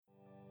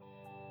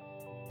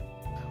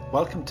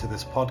Welcome to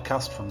this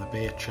podcast from the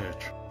Bay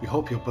Church. We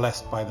hope you're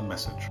blessed by the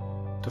message.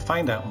 To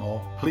find out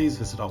more, please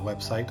visit our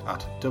website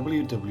at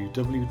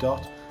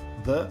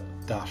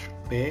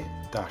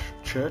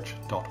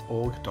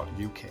www.the-bay-church.org.uk.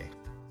 Thank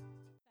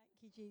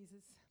you,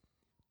 Jesus.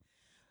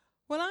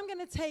 Well, I'm going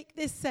to take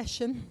this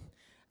session,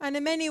 and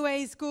in many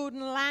ways,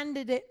 Gordon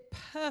landed it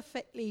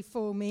perfectly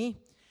for me,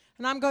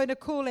 and I'm going to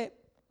call it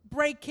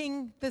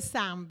Breaking the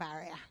Sound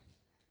Barrier.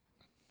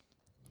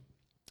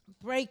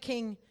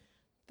 Breaking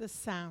the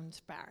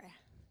sound barrier.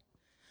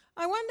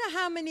 I wonder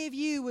how many of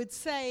you would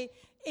say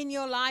in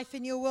your life,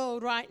 in your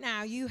world right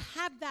now, you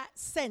have that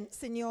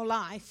sense in your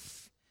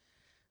life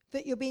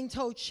that you're being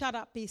told, shut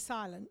up, be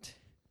silent.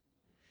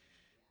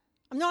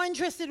 I'm not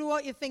interested in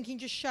what you're thinking,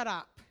 just shut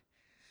up.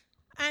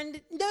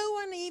 And no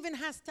one even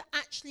has to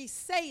actually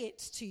say it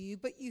to you,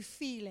 but you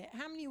feel it.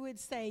 How many would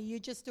say you're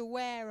just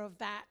aware of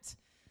that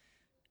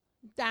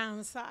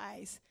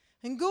downsize?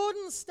 And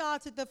Gordon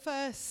started the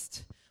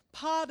first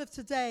part of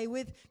today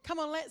with, come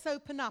on, let's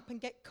open up and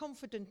get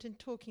confident in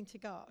talking to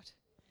God.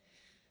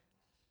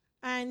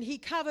 And he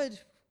covered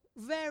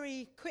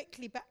very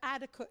quickly but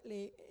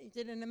adequately, he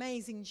did an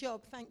amazing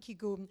job, thank you,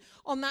 Gordon,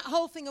 on that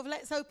whole thing of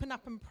let's open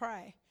up and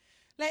pray.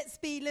 Let's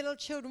be little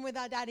children with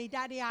our daddy.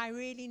 Daddy, I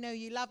really know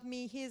you love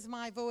me. Here's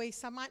my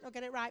voice. I might not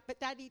get it right, but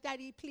daddy,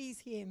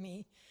 please hear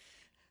me.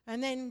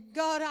 And then,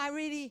 God,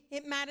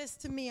 it matters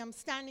to me. I'm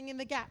standing in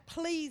the gap.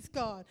 Please,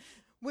 God,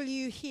 will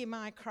you hear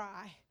my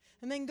cry?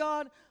 And then,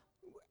 God,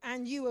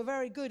 and you are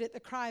very good at the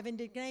cry of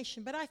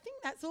indignation. But I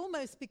think that's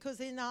almost because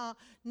in our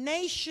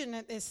nation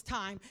at this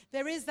time,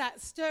 there is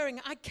that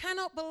stirring. I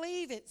cannot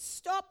believe it.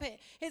 Stop it.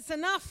 It's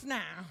enough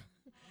now.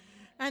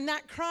 And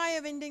that cry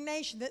of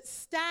indignation that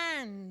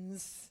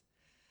stands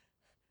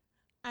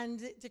and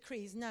it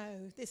decrees,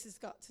 no, this has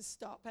got to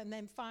stop. And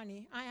then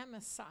finally, I am a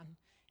son.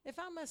 If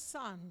I'm a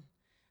son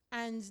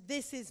and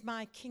this is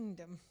my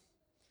kingdom,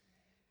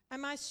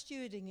 am I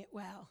stewarding it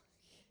well?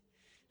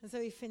 And so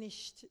he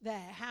finished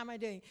there. How am I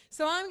doing?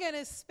 So I'm going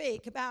to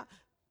speak about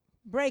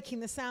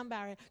breaking the sound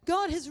barrier.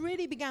 God has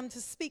really begun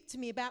to speak to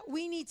me about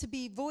we need to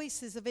be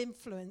voices of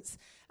influence.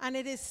 And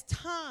it is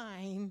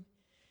time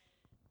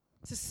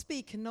to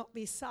speak and not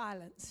be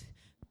silent.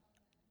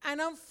 And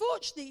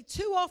unfortunately,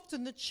 too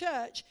often the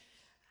church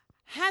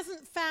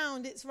hasn't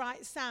found its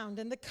right sound.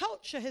 And the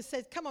culture has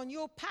said, come on,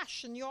 your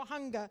passion, your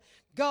hunger,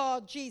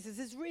 God, Jesus,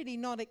 is really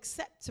not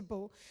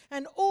acceptable.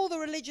 And all the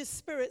religious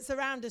spirits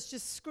around us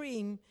just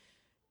scream,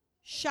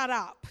 shut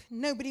up.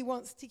 Nobody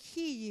wants to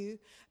hear you.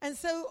 And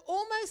so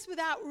almost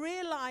without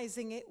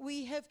realizing it,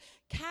 we have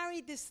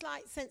carried this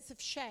slight sense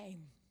of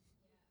shame.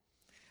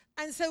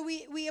 And so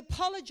we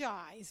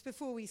apologize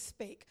before we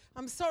speak.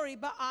 I'm sorry,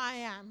 but I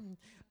am.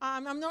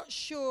 I'm not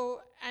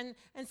sure. And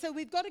so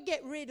we've got to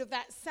get rid of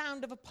that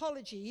sound of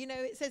apology. You know,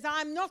 it says,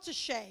 I'm not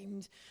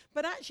ashamed.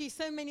 But actually,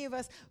 so many of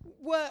us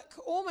work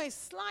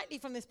almost slightly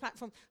from this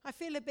platform. I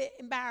feel a bit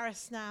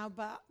embarrassed now,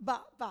 but.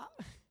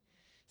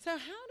 So how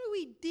do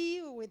we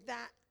deal with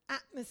that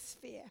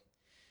atmosphere?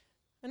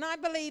 And I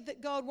believe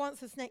that God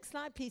wants us, next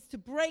slide please, to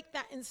break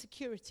that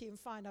insecurity and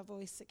find our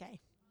voice again.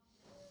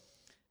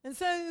 And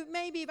so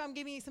maybe if I'm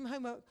giving you some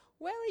homework,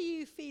 where are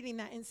you feeling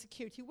that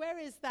insecurity? Where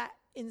is that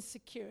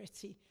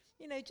insecurity?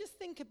 You know, just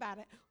think about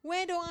it.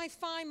 Where do I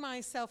find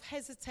myself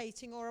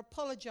hesitating or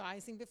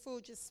apologizing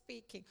before just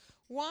speaking?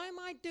 Why am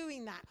I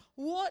doing that?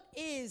 What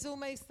is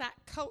almost that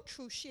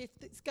cultural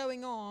shift that's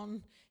going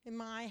on in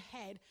my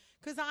head?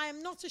 Because I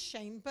am not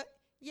ashamed, but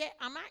yet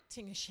I'm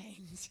acting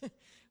ashamed.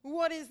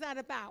 What is that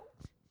about?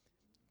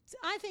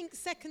 I think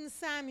 2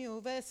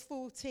 Samuel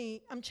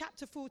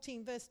chapter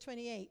 14, verse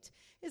 28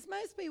 is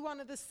mostly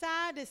one of the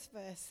saddest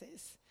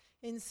verses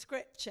in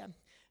Scripture.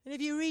 And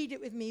if you read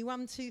it with me,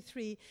 1, 2,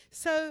 3.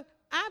 So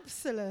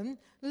Absalom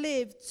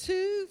lived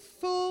 2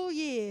 full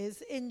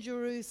years in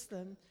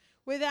Jerusalem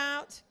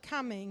without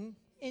coming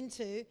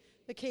into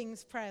the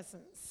king's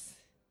presence.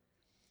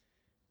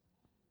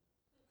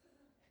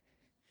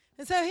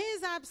 And so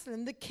here's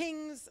Absalom, the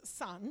king's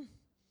son,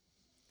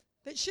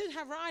 that should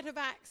have right of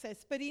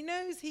access, but he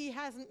knows he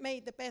hasn't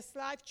made the best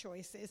life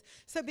choices.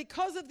 So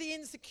because of the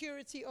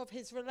insecurity of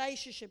his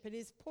relationship and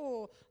his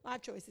poor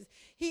life choices,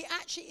 he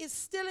actually is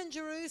still in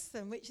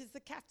Jerusalem, which is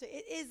the capital.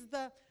 It is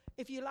the,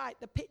 if you like,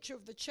 the picture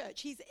of the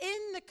church. He's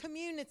in the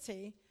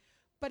community,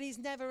 but he's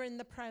never in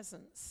the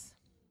presence.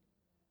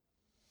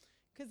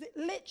 Because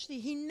literally,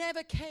 he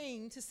never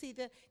came to see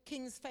the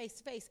king's face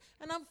to face.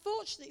 And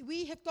unfortunately,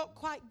 we have got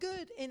quite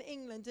good in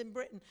England and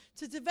Britain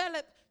to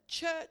develop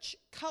church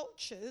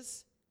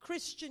cultures,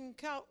 Christian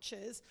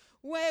cultures,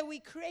 where we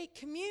create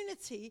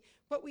community,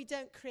 but we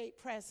don't create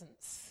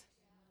presence.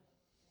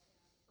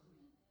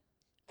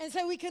 And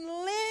so we can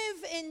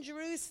live in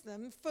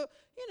Jerusalem for,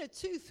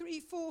 2, 3,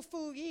 4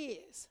 full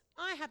years.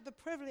 I have the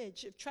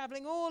privilege of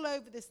traveling all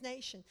over this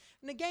nation.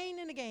 And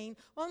again,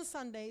 on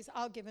Sundays,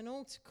 I'll give an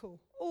altar call.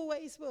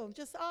 Always will.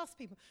 Just ask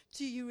people,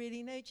 do you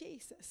really know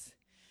Jesus?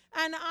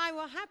 And I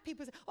will have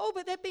people say, oh,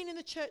 but they've been in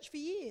the church for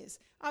years.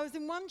 I was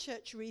in one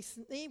church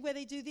recently where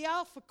they do the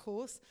Alpha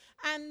course,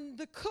 and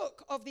the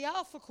cook of the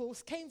Alpha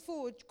course came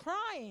forward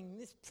crying,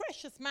 this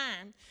precious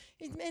man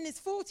in his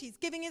 40s,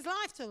 giving his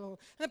life to the Lord.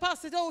 And the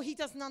pastor said, oh, he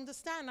doesn't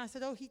understand. I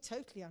said, oh, he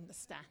totally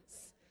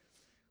understands.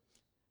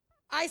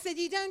 I said,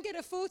 you don't get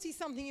a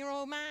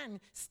 40-something-year-old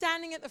man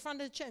standing at the front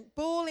of the church,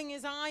 bawling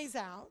his eyes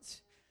out.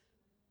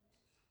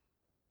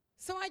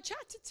 So I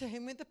chatted to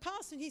him with the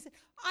pastor, and he said,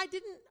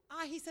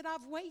 he said,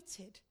 I've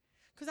waited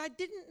because I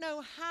didn't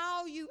know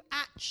how you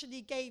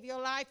actually gave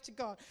your life to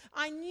God.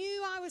 I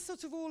knew I was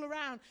sort of all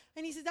around.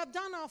 And he said, I've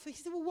done Alpha. He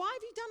said, well, why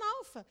have you done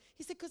Alpha?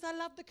 He said, because I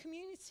love the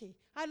community.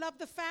 I love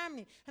the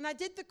family. And I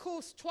did the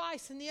course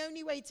twice, and the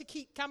only way to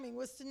keep coming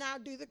was to now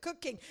do the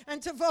cooking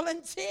and to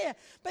volunteer.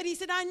 But he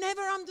said, I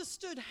never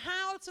understood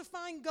how to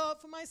find God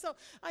for myself.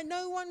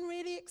 No one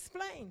really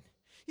explained.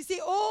 You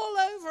see, all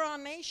over our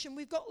nation,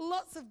 we've got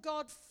lots of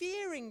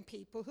God-fearing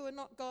people who are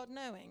not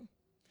God-knowing,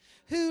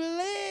 who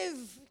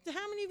live.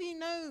 How many of you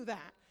know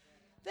that?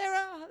 There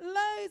are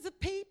loads of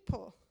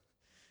people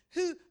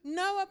who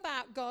know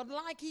about God,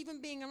 like even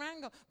being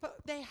around God, but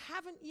they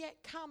haven't yet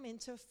come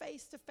into a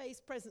face-to-face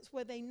presence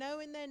where they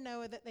know in their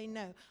knower that they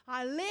know.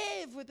 I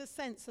live with a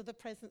sense of the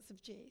presence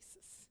of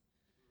Jesus.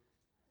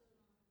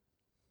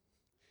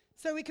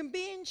 So we can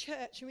be in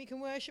church and we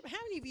can worship. How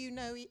many of you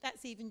know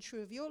that's even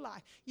true of your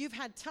life? You've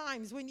had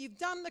times when you've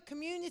done the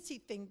community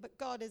thing, but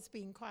God has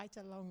been quite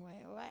a long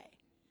way away.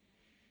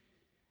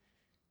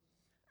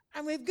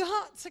 And we've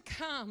got to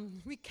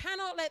come. We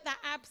cannot let that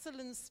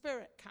Absalom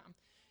spirit come.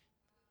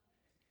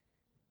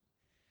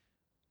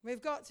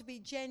 We've got to be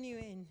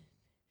genuine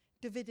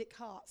Davidic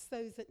hearts,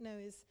 those that know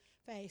his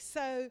face.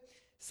 So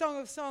Song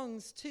of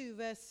Songs 2,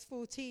 verse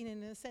 14,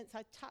 in a sense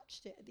I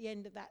touched it at the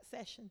end of that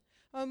session.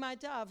 Oh, my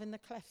dove, in the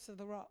clefts of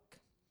the rock,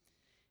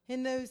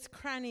 in those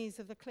crannies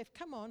of the cliff,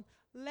 come on,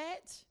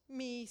 let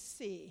me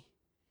see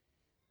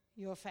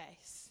your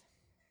face.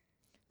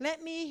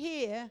 Let me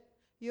hear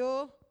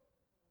your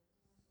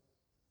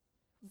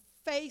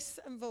face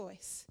and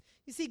voice.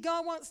 You see,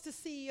 God wants to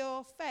see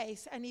your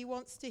face, and he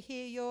wants to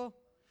hear your,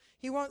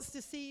 he wants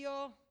to see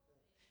your,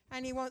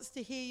 and he wants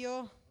to hear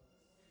your.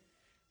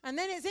 And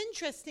then it's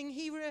interesting,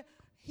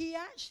 he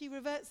actually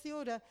reverts the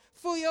order.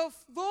 For your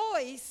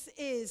voice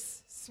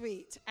is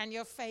sweet and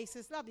your face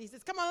is lovely. He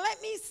says, come on,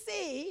 let me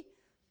see.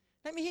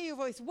 Let me hear your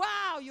voice.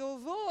 Wow, your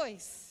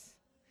voice.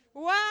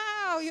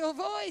 Wow, your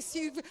voice.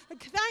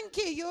 Thank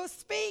you, you're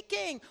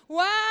speaking.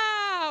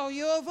 Wow,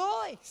 your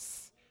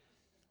voice.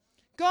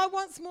 God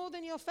wants more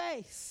than your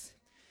face.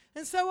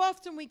 And so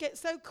often we get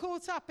so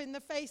caught up in the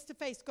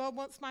face-to-face. God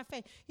wants my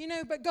face. You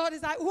know, but God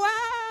is like,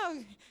 wow,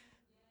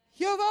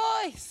 your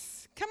voice.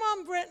 Come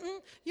on, Britain,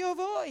 your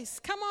voice.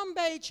 Come on,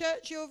 Bay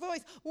Church, your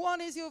voice.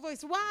 What is your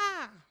voice?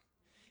 Wow.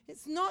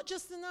 It's not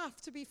just enough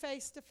to be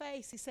face to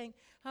face. He's saying,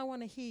 I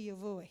want to hear your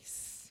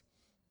voice.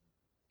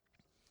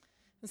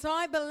 And so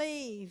I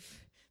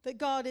believe that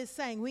God is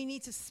saying we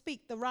need to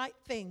speak the right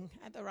thing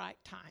at the right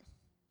time.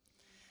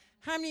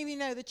 How many of you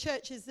know the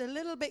church is a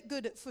little bit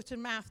good at foot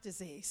and mouth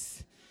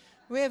disease?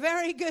 We're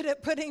very good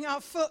at putting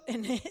our foot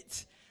in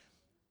it.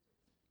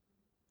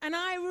 And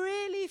I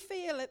really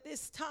feel at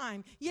this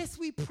time, yes,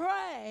 we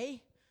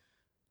pray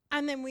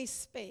and then we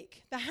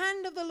speak. The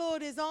hand of the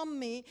Lord is on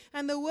me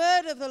and the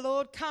word of the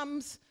Lord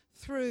comes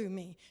through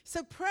me.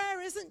 So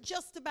prayer isn't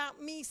just about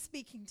me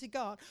speaking to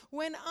God.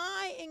 When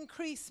I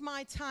increase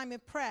my time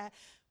of prayer,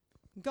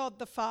 God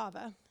the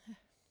Father,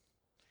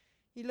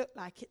 you look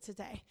like it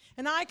today,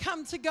 and I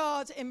come to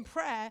God in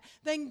prayer,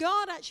 then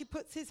God actually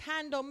puts his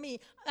hand on me.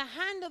 The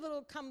hand of the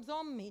Lord comes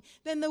on me.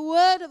 Then the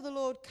word of the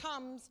Lord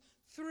comes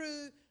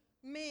through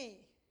me.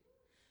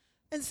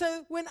 And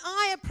so when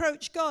I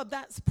approach God,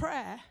 that's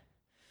prayer.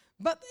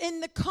 But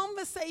in the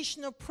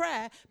conversation of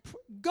prayer,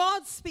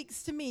 God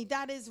speaks to me.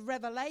 That is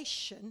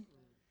revelation.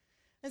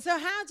 And so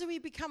how do we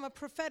become a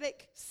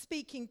prophetic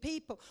speaking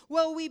people?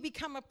 Well, we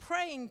become a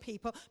praying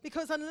people,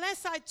 because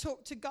unless I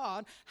talk to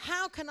God,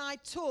 how can I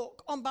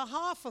talk on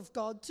behalf of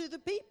God to the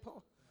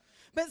people?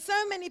 But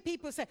so many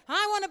people say,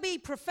 I want to be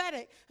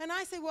prophetic. And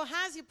I say, well,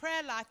 how's your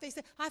prayer life? They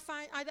say,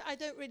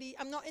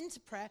 I'm not into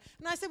prayer.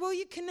 And I say, well,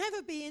 you can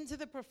never be into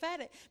the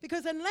prophetic,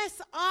 because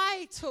unless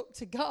I talk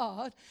to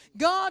God,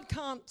 God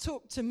can't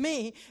talk to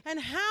me. And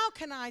how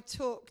can I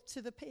talk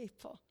to the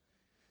people?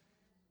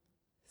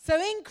 So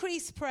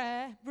increased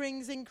prayer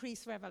brings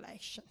increased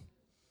revelation.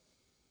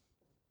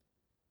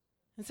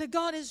 And so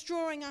God is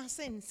drawing us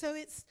in. So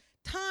it's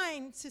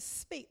time to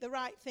speak the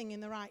right thing in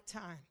the right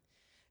time.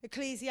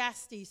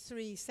 Ecclesiastes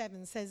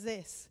 3:7 says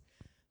this: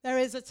 there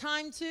is a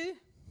time to,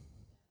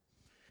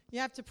 you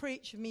have to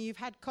preach with me, you've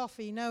had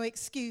coffee, no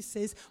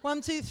excuses.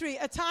 1, 2, 3.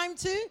 A time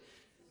to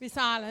be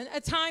silent.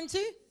 A time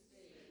to,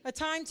 a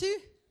time to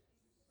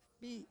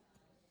be,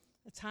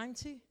 a time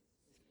to.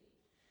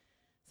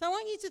 So I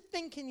want you to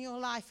think in your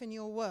life, in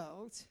your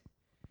world,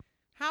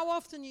 how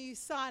often are you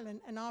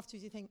silent and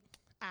afterwards you think,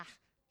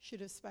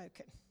 should have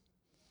spoken?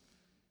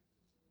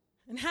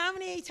 And how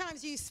many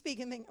times do you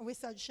speak and think, I wish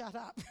I'd shut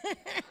up?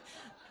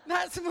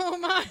 That's more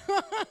my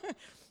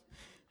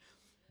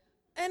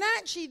And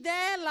actually,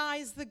 there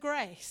lies the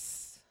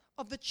grace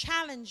of the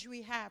challenge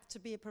we have to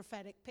be a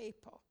prophetic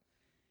people.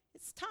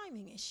 It's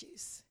timing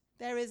issues.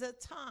 There is a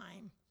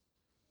time.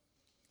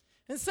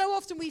 And so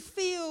often we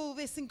feel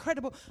this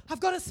incredible, I've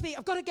got to speak,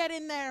 I've got to get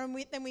in there,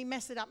 and then we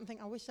mess it up and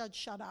think, I wish I'd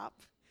shut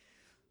up.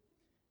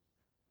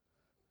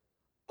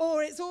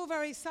 Or it's all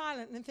very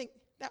silent and think,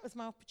 that was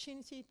my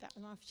opportunity, that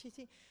was my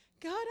opportunity.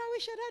 God, I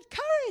wish I'd had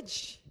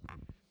courage.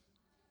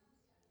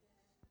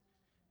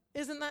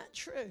 Isn't that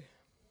true?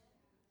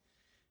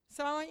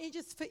 So I want you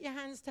just to put your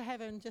hands to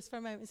heaven just for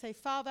a moment and say,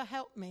 Father,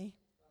 help me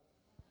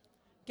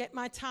get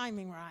my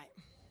timing right.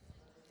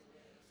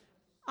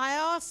 I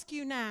ask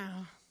you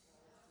now,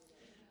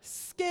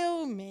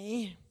 skill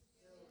me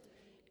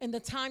in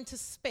the time to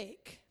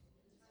speak.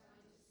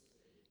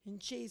 In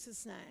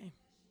Jesus' name.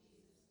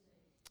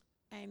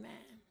 Amen.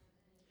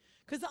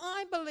 Because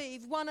I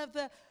believe one of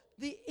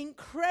the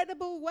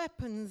incredible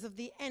weapons of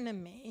the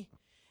enemy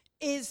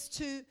is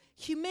to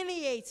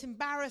humiliate,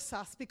 embarrass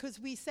us because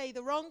we say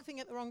the wrong thing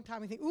at the wrong time.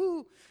 We think,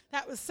 ooh,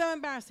 that was so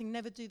embarrassing,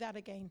 never do that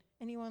again.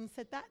 Anyone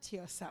said that to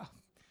yourself?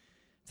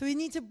 So we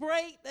need to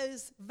break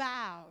those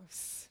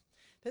vows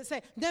that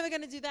say, never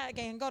going to do that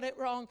again, got it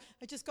wrong,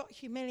 I just got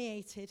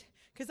humiliated.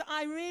 Because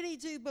I really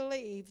do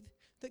believe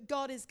that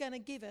God is going to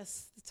give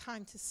us the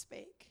time to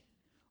speak.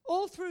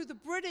 All through the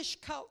British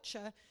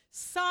culture,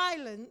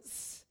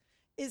 silence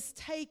is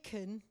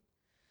taken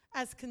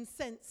as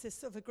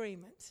consensus of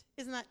agreement.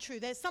 Isn't that true?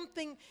 There's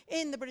something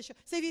in the British.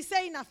 So if you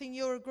say nothing,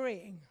 you're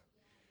agreeing.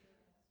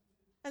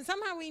 And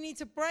somehow we need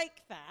to break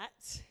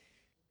that,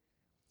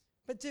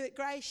 but do it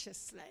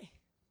graciously.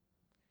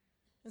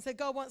 And so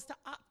God wants to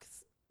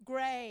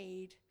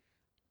upgrade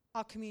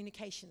our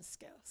communication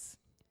skills.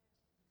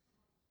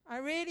 I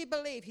really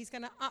believe he's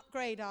going to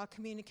upgrade our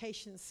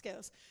communication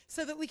skills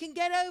so that we can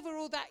get over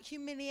all that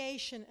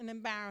humiliation and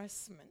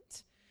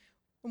embarrassment.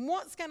 And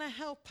what's going to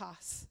help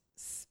us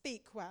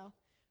speak well?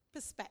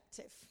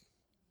 Perspective.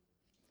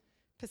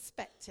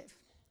 Perspective.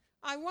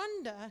 I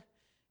wonder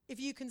if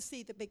you can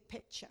see the big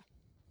picture.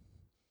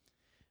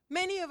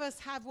 Many of us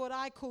have what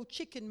I call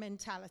chicken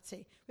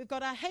mentality. We've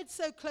got our head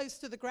so close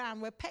to the ground,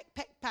 we're peck,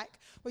 peck, peck.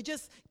 We're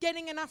just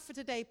getting enough for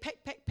today,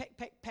 peck, peck, peck,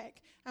 peck,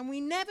 peck. And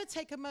we never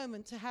take a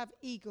moment to have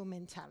eagle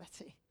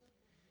mentality,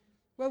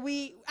 where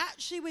we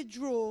actually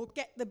withdraw,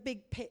 get the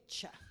big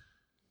picture.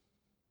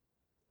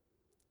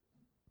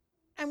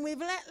 And we've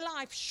let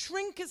life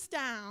shrink us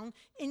down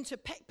into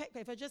peck, peck,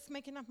 peck. If I just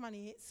make enough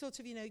money, it's sort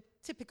of,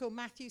 typical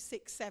Matthew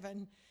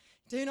 6-7.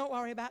 Do not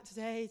worry about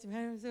today.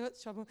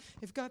 Trouble.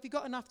 If you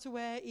got enough to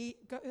wear, eat,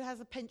 who has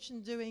a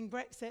pension doing,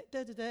 Brexit,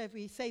 if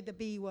we say the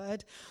B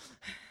word.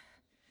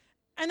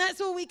 And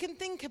that's all we can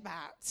think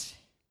about.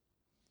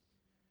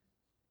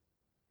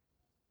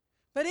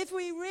 But if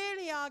we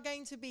really are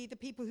going to be the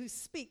people who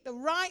speak the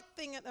right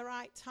thing at the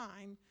right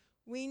time,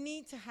 we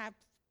need to have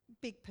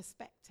big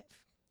perspective.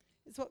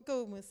 It's what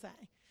Gordon was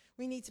saying.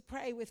 We need to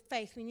pray with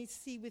faith. We need to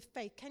see with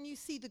faith. Can you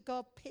see the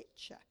God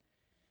picture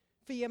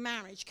for your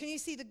marriage? Can you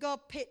see the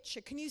God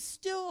picture? Can you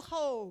still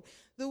hold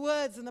the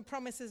words and the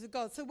promises of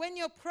God? So when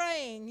you're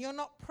praying, you're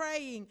not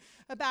praying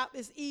about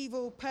this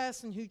evil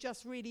person who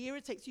just really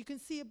irritates. You can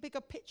see a bigger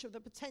picture of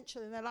the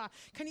potential in their life.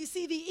 Can you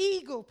see the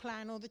eagle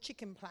plan or the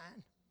chicken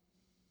plan?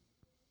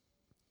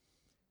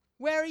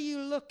 Where are you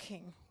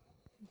looking?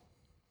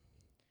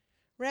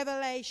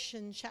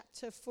 Revelation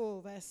chapter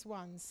 4 verse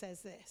 1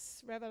 says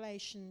this.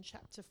 Revelation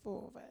chapter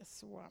 4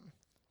 verse 1.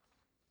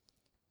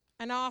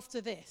 And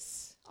after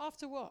this,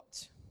 after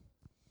what?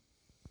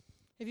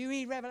 If you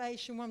read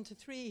Revelation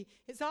 1-3,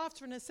 it's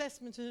after an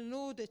assessment and an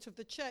audit of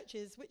the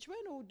churches, which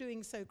weren't all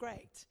doing so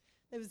great.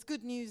 There was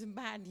good news and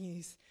bad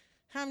news.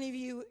 How many of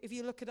you, if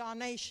you look at our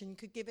nation,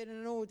 could give it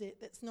an audit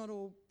that's not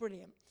all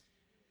brilliant?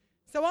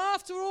 So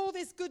after all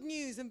this good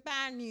news and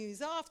bad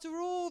news, after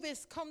all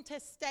this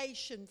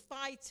contestation,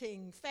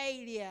 fighting,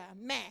 failure,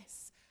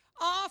 mess,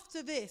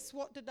 after this,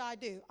 what did I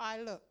do? I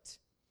looked.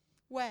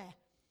 Where?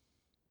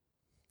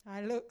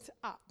 I looked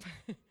up.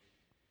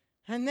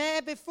 And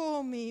there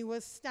before me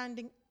was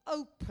standing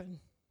open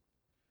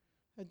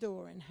a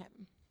door in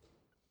heaven.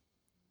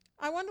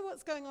 I wonder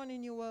what's going on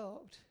in your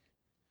world.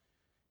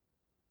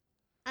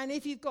 And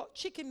if you've got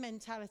chicken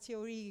mentality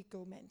or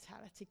eagle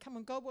mentality, come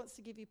on, God wants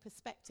to give you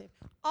perspective.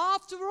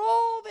 After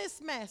all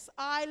this mess,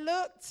 I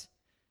looked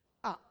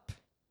up.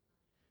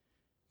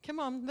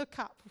 Come on, look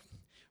up.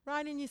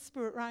 Right in your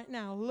spirit right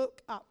now,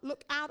 look up.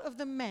 Look out of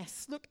the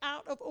mess. Look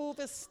out of all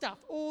the stuff,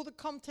 all the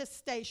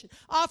contestation.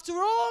 After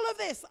all of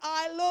this,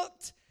 I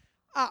looked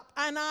up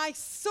and I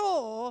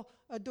saw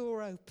a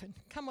door open.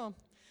 Come on.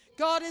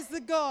 God is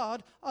the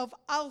God of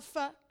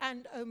Alpha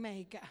and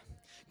Omega.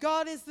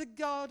 God is the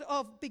God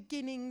of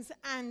beginnings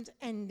and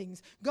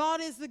endings. God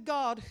is the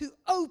God who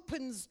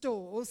opens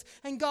doors,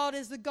 and God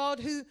is the God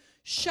who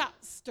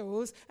shuts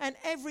doors, and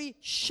every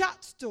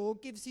shut door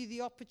gives you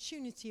the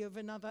opportunity of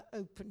another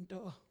open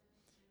door.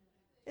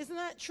 Isn't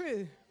that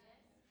true?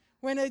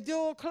 When a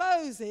door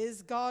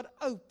closes, God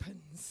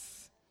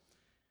opens.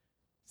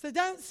 So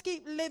don't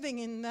keep living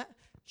in that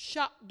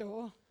shut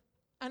door.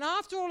 And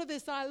after all of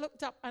this, I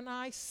looked up and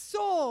I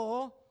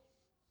saw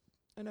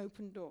an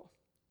open door.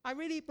 I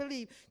really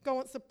believe God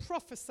wants to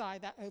prophesy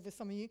that over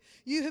some of you.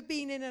 You have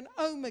been in an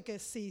Omega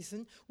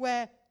season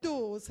where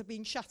doors have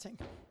been shutting.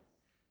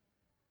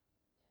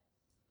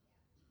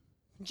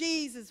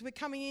 Jesus, we're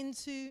coming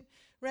into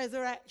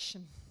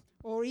resurrection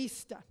or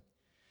Easter.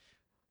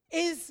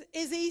 Is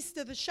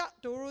Easter the shut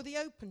door or the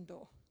open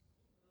door?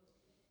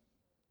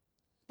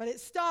 But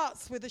it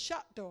starts with a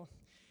shut door.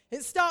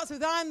 It starts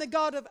with, I'm the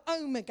God of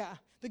Omega,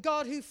 the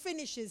God who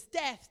finishes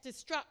death,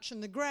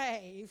 destruction, the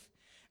grave.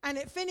 And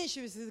it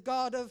finishes with the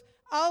God of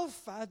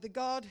Alpha, the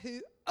God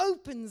who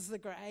opens the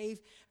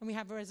grave, and we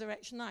have a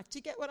resurrection life. Do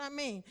you get what I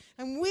mean?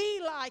 And we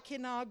like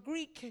in our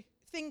Greek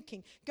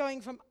thinking, going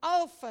from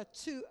Alpha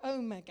to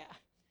Omega.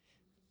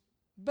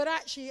 But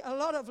actually, a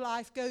lot of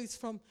life goes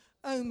from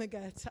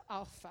Omega to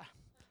Alpha.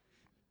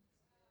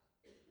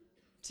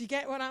 Do you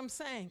get what I'm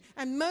saying?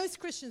 And most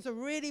Christians are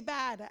really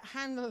bad at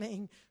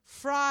handling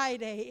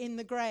Friday in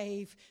the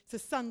grave to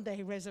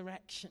Sunday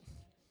resurrection.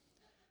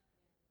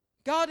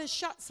 God has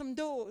shut some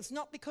doors,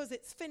 not because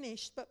it's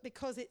finished, but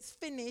because it's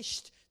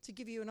finished to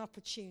give you an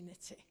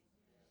opportunity.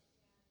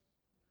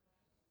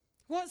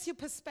 What's your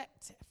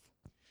perspective?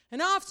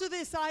 And after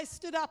this, I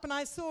stood up and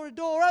I saw a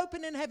door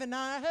open in heaven, and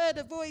I heard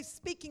a voice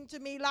speaking to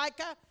me like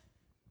a,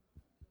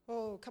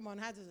 oh, come on,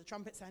 how does a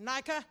trumpet sound?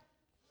 Like a? Trumpet.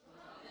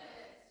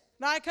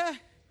 Like a?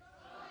 Trumpet.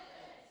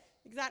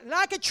 Exactly,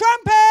 like a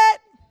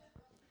trumpet.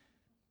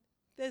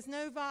 There's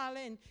no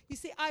violin. You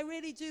see, I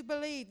really do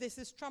believe this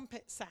is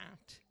trumpet sound.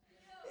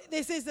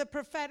 This is a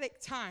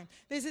prophetic time.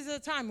 This is a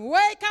time.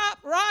 Wake up,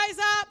 rise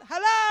up,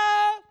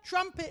 hello.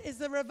 Trumpet is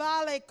the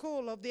reveille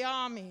call of the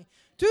army.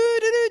 Do,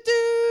 do, do,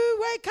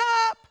 do, wake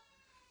up.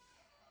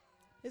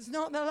 It's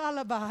not the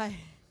lullaby.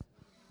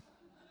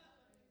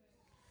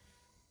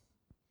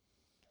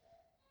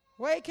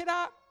 Wake it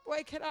up,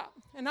 wake it up.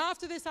 And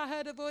after this, I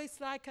heard a voice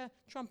like a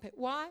trumpet.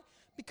 Why?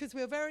 Because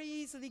we'll very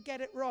easily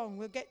get it wrong.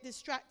 We'll get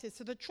distracted.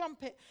 So the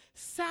trumpet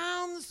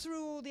sounds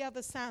through all the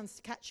other sounds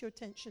to catch your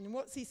attention. And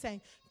what's he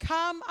saying?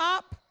 Come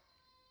up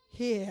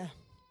here,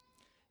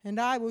 and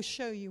I will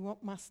show you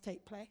what must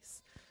take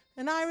place.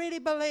 And I really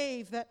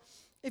believe that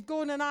if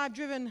Gordon and I have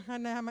driven, I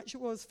don't know how much it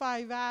was,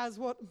 5 hours,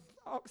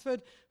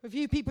 Oxford, a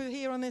few people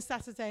here on this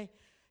Saturday,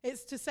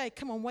 it's to say,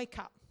 come on, wake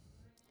up.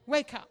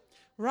 Wake up.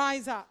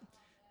 Rise up.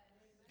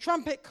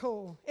 Trumpet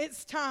call.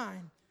 It's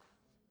time.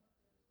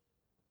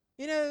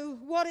 You know,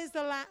 what is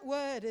the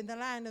word in the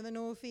land of the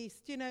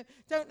northeast? You know,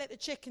 don't let the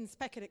chickens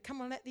peck at it. Come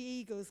on, let the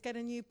eagles get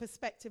a new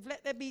perspective.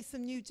 Let there be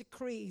some new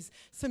decrees,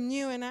 some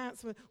new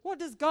announcements. What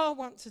does God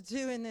want to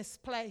do in this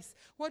place?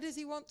 What does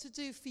he want to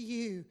do for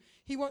you?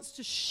 He wants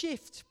to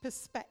shift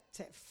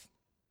perspective.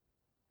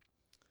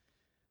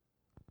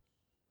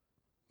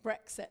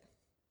 Brexit.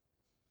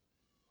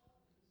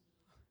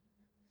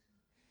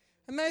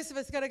 And most of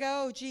us got to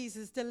go, oh,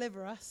 Jesus,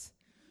 deliver us.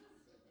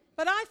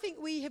 But I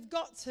think we have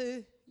got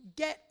to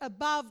get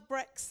above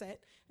Brexit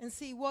and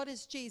see what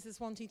is Jesus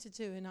wanting to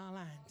do in our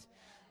land.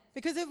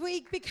 Because if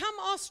we become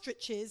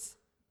ostriches,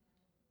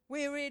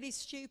 we're really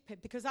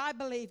stupid. Because I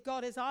believe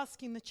God is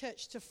asking the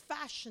church to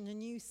fashion a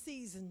new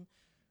season.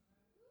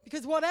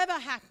 Because whatever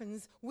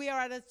happens, we are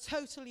at a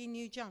totally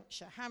new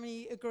juncture. How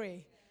many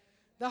agree?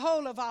 The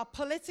whole of our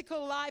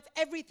political life,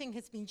 everything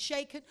has been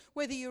shaken.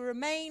 Whether you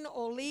remain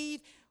or leave,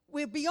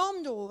 we're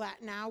beyond all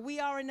that now. We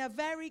are in a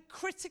very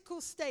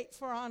critical state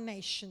for our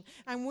nation.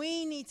 And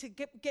we need to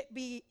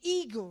be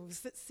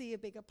eagles that see a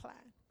bigger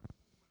plan.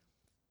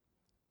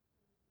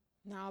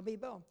 Now I'll be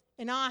bold.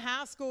 In our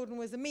house, Gordon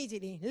was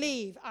immediately,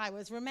 leave. I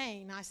was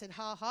remain. I said,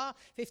 ha ha,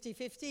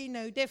 50-50,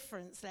 no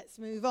difference. Let's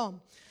move on.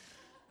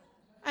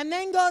 And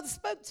then God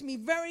spoke to me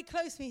very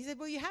closely. He said,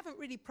 well, you haven't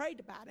really prayed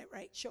about it,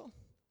 Rachel.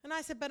 And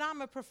I said, but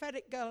I'm a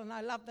prophetic girl and I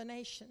love the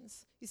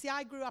nations. You see,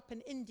 I grew up in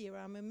India.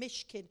 I'm a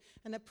Mish kid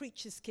and a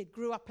preacher's kid,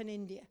 grew up in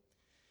India.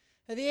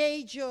 At the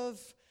age of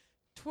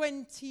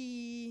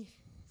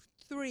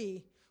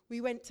 23, we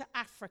went to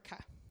Africa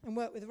and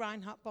worked with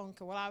Reinhard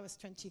Bonnke while I was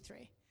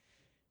 23.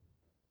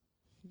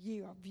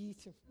 You are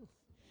beautiful.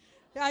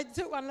 I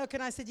took one look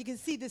and I said, you can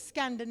see the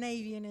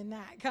Scandinavian in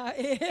that, can't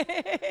you?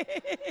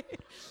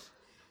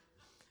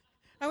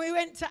 And we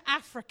went to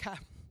Africa.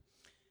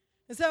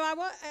 And so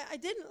I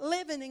didn't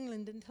live in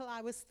England until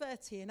I was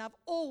 30, and I've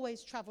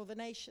always traveled the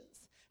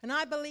nations. And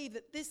I believe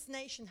that this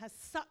nation has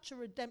such a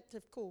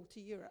redemptive call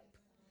to Europe.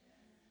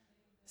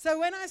 So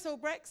when I saw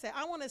Brexit,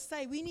 I want to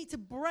say we need to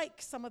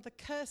break some of the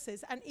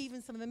curses and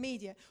even some of the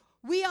media.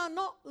 We are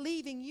not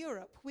leaving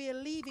Europe. We are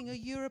leaving a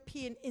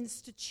European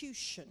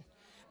institution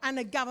and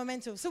a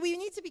governmental. So we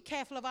need to be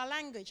careful of our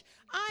language.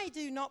 I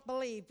do not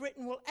believe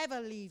Britain will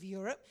ever leave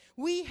Europe.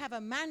 We have a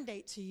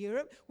mandate to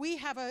Europe. We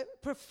have a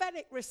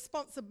prophetic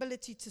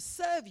responsibility to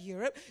serve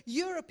Europe.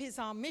 Europe is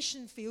our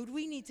mission field.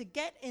 We need to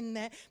get in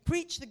there,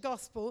 preach the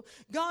gospel.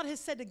 God has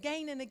said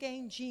again and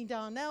again, Jean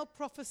Darnell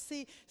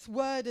prophecy,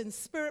 word and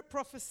spirit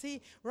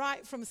prophecy,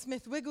 right from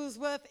Smith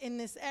Wigglesworth in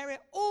this area,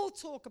 all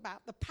talk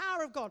about the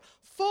power of God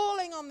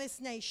falling on this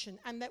nation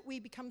and that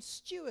we become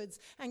stewards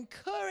and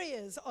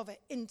couriers of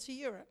it into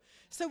Europe. Europe.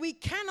 So we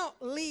cannot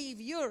leave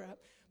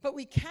Europe, but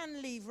we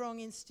can leave wrong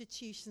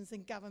institutions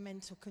and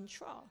governmental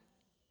control.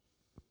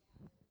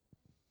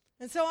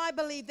 And so I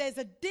believe there's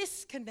a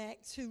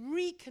disconnect to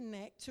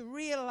reconnect, to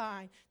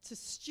realign, to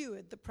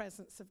steward the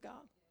presence of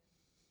God.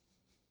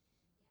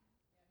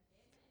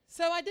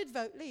 So I did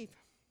vote leave.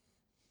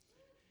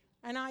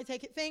 And I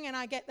take it thing and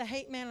I get the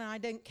hate mail and I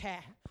don't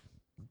care.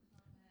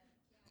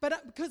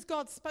 But because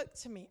God spoke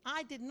to me,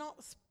 I did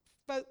not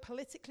vote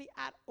politically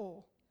at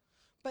all.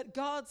 But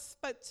God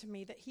spoke to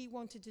me that he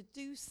wanted to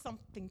do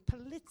something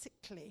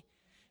politically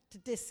to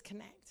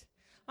disconnect.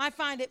 I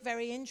find it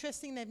very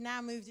interesting. They've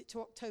now moved it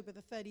to October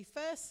the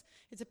 31st.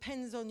 It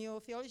depends on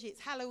your theology. It's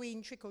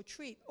Halloween trick or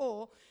treat,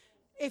 or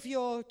if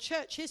your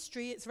church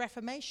history, it's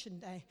Reformation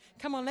Day.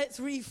 Come on, let's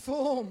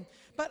reform.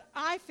 But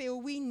I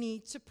feel we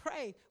need to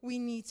pray. We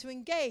need to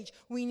engage.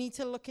 We need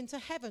to look into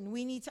heaven.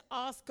 We need to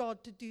ask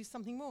God to do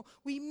something more.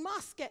 We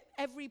must get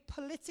every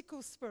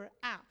political spirit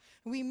out.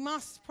 We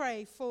must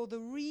pray for the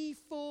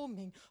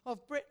reforming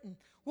of Britain.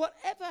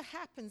 Whatever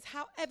happens,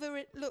 however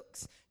it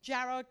looks.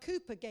 Gerard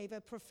Cooper gave a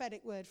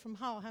prophetic word from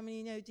Hull. How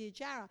many know dear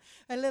Gerard?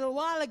 A little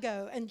while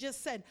ago, and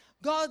just said,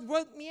 God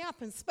woke me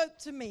up and spoke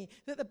to me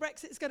that the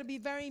Brexit is going to be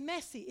very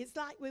messy. It's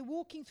like we're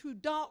walking through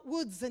dark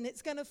woods and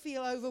it's going to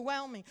feel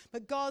overwhelming.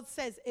 But God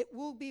says it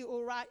will be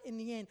all right in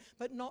the end,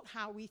 but not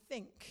how we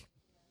think.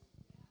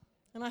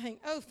 And I think,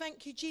 oh,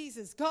 thank you,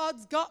 Jesus.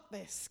 God's got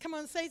this. Come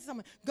on, say to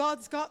someone,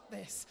 God's got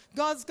this.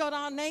 God's got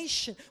our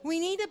nation. We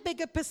need a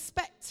bigger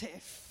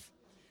perspective.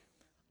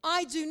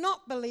 I do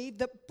not believe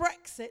that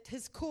Brexit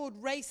has caused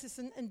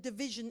racism and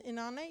division in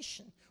our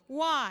nation.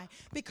 Why?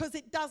 Because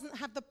it doesn't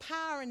have the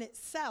power in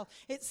itself.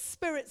 It's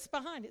spirits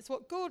behind it. It's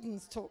what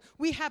Gordon's taught.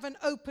 We have an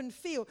open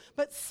field.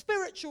 But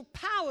spiritual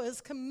powers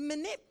can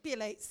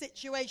manipulate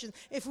situations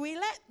if we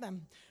let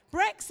them.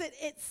 Brexit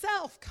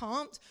itself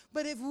can't,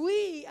 but if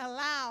we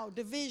allow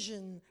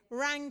division,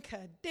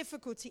 rancor,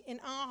 difficulty in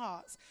our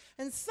hearts,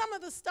 and some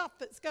of the stuff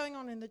that's going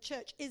on in the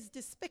church is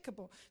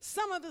despicable.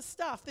 Some of the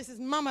stuff, this is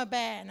Mama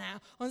Bear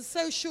now, on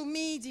social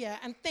media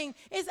and thing,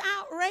 is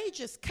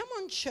outrageous. Come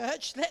on,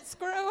 church, let's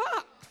grow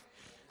up.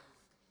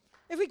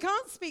 If we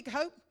can't speak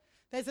hope,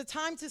 there's a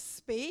time to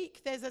speak,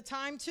 there's a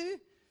time to...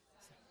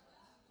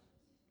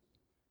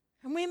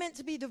 And we're meant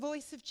to be the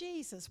voice of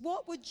Jesus.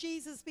 What would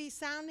Jesus be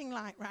sounding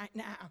like right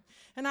now?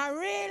 And I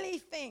really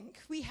think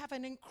we have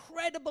an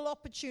incredible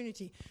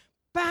opportunity.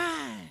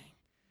 Bang!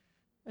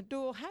 A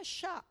door has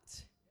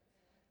shut.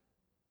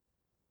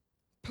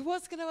 But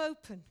what's going to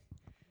open?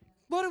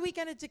 What are we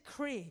going to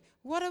decree?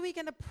 What are we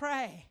going to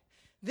pray?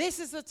 This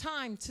is the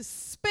time to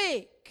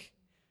speak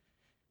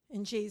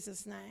in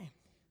Jesus' name.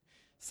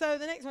 So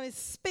the next one is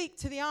speak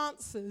to the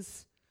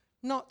answers,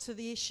 not to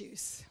the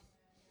issues.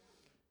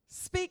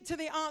 Speak to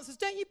the answers.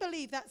 Don't you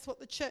believe that's what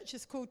the church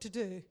is called to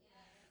do?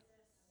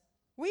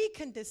 We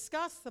can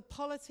discuss the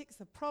politics,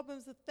 the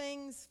problems of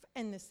things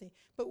endlessly,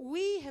 but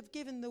we have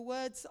given the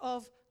words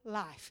of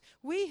life.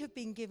 We have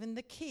been given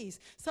the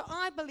keys. So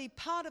I believe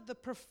part of the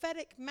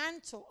prophetic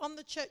mantle on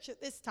the church at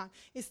this time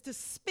is to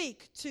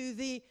speak to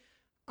the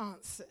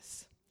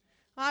answers.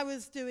 I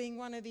was doing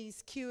one of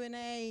these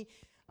Q&A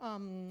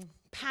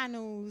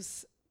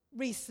panels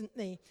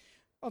recently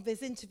of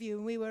this interview,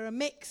 and we were a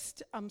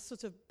mixed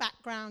sort of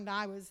background.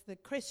 I was the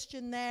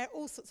Christian there,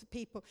 all sorts of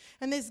people.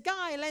 And this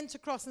guy leant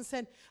across and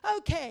said,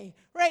 okay,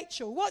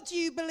 Rachel, what do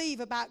you believe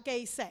about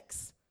gay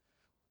sex?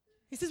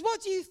 He says,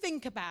 what do you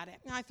think about it?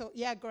 And I thought,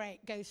 yeah,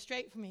 great, go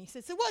straight for me. He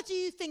said, so what do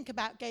you think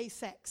about gay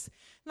sex?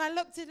 And I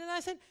looked at it and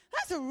I said,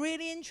 that's a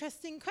really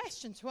interesting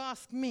question to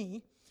ask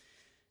me.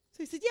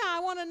 So he said, yeah, I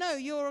want to know,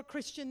 you're a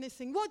Christian, this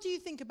thing. What do you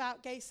think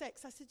about gay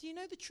sex? I said, do you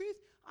know the truth?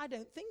 I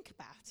don't think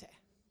about it.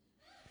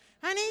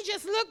 And he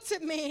just looked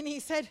at me and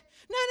he said,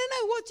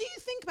 no, what do you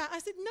think about it? I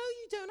said, no,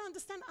 you don't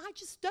understand. I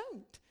just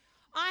don't.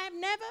 I have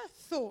never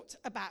thought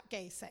about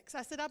gay sex.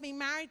 I said, I've been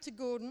married to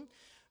Gordon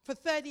for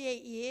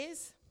 38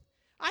 years.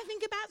 I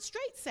think about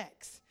straight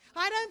sex.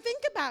 I don't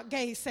think about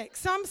gay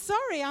sex. So I'm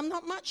sorry, I'm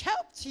not much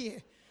help to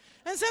you.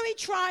 And so he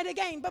tried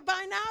again, but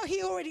by now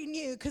he already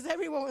knew, because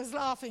everyone was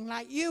laughing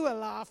like you were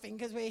laughing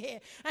because we're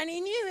here. And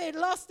he knew he'd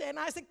lost it. And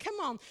I said, come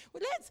on,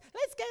 well,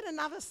 let's get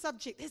another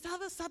subject. There's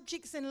other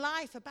subjects in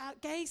life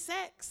about gay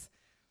sex.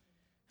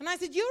 And I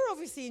said, you're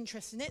obviously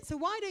interested in it, so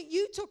why don't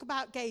you talk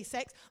about gay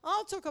sex?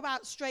 I'll talk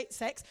about straight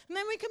sex, and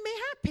then we can be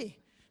happy.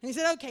 And he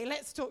said, okay,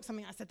 let's talk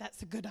something. I said,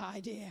 that's a good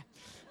idea.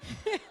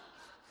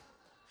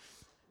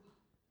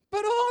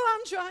 But all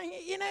I'm trying,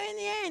 in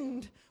the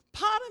end,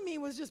 part of me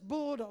was just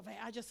bored of it.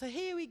 I just said,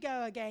 here we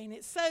go again.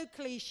 It's so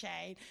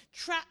cliched.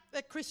 Trap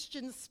the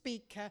Christian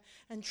speaker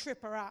and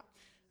trip her up.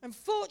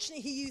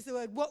 Unfortunately, he used the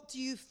word, what do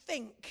you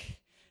think?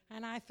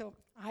 And I thought,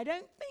 I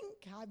don't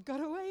think. I've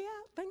got a way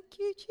out. Thank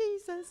you,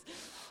 Jesus.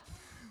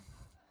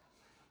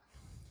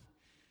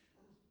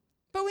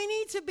 But we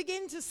need to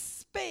begin to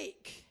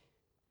speak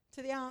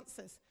to the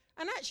answers.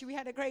 And actually, we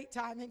had a great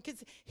time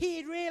because he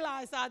had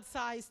realized I'd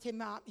sized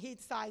him up. He'd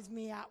sized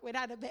me up. We'd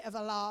had a bit of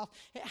a laugh.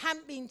 It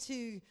hadn't been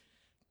too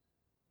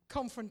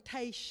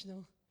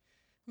confrontational.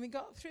 we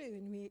got through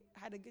and we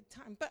had a good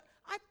time. But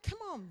come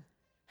on,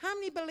 how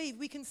many believe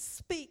we can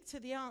speak to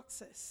the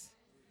answers?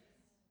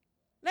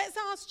 Let's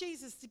ask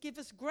Jesus to give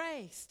us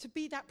grace to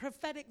be that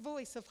prophetic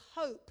voice of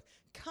hope,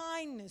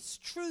 kindness,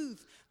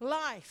 truth,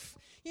 life.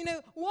 You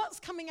know, what's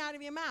coming out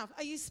of your mouth?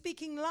 Are you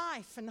speaking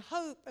life and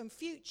hope and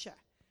future?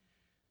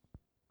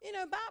 You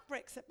know, about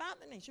Brexit, about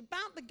the nation,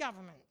 about the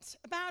government,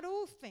 about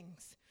all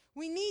things.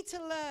 We need to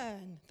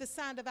learn the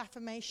sound of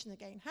affirmation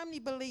again. How many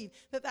believe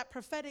that that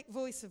prophetic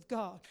voice of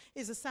God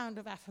is a sound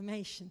of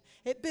affirmation?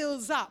 It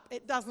builds up.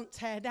 It doesn't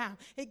tear down.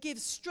 It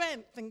gives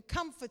strength and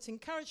comfort,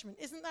 encouragement.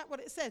 Isn't that what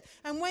it says?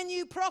 And when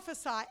you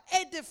prophesy,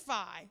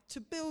 edify,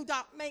 to build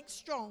up, make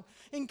strong,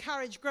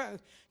 encourage, grow,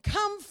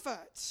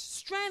 comfort,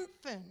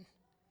 strengthen.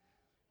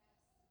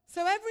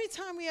 So every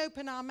time we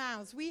open our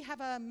mouths, we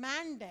have a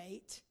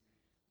mandate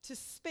to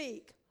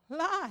speak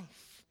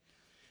life.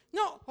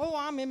 Not, oh,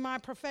 I'm in my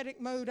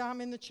prophetic mode, I'm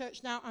in the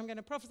church now, I'm going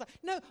to prophesy.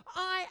 No,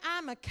 I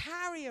am a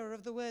carrier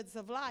of the words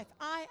of life.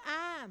 I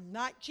am,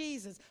 like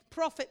Jesus,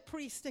 prophet,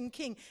 priest, and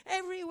king.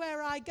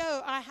 Everywhere I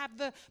go, I have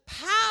the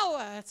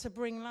power to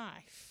bring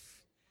life.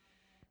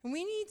 And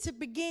we need to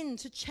begin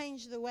to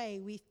change the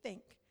way we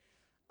think.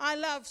 I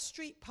love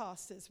street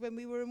pastors when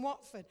we were in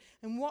Watford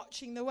and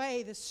watching the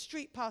way the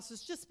street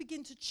pastors just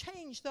begin to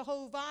change the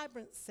whole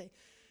vibrancy.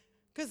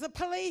 Because the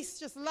police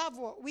just love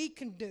what we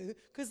can do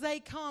because they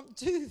can't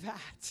do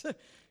that.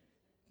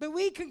 But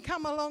we can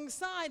come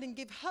alongside and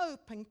give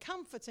hope and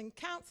comfort and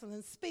counsel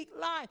and speak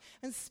life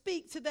and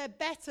speak to their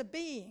better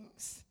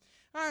beings.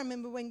 I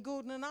remember when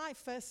Gordon and I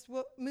first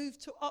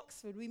moved to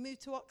Oxford. We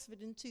moved to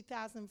Oxford in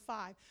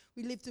 2005.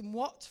 We lived in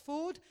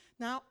Watford,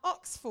 now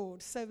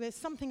Oxford. So there's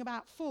something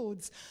about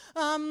Fords.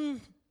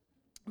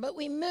 But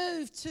we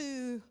moved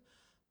to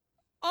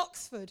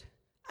Oxford.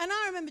 And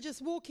I remember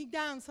just walking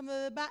down some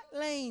of the back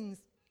lanes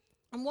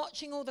and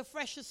watching all the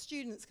freshest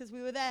students, because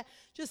we were there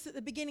just at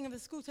the beginning of the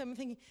school term, and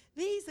thinking,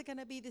 these are going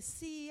to be the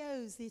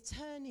CEOs, the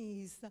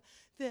attorneys,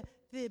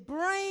 the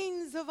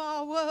brains of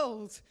our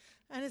world.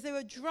 And as they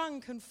were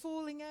drunk and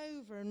falling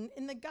over and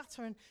in the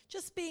gutter and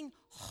just being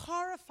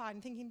horrified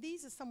and thinking,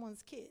 these are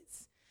someone's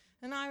kids.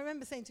 And I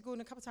remember saying to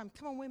Gordon a couple of times,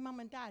 come on, we're mum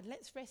and dad,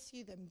 let's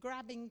rescue them,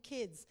 grabbing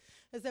kids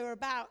as they were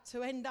about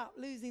to end up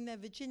losing their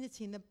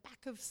virginity in the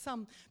back of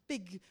some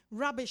big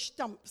rubbish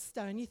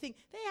dumpster. And you think,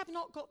 they have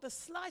not got the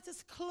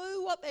slightest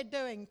clue what they're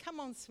doing.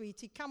 Come on,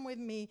 sweetie, come with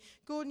me.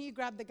 Gordon, you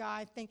grab the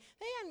guy. They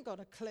haven't got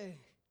a clue.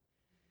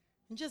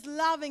 And just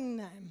loving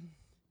them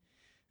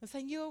and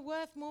saying, you're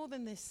worth more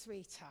than this,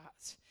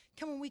 sweetheart.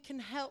 Come on, we can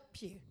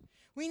help you.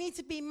 We need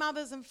to be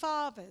mothers and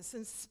fathers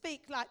and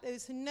speak like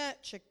those who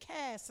nurture,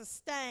 care,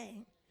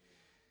 sustain.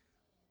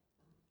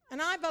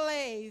 And I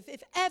believe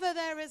if ever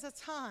there is a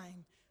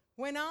time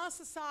when our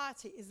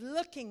society is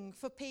looking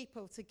for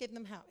people to give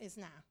them help, is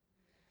now.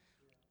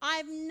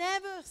 I've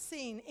never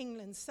seen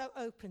England so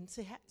open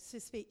to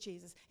speak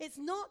Jesus. It's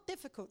not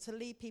difficult to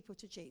lead people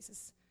to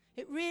Jesus.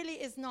 It really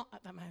is not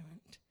at the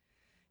moment.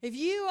 If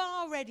you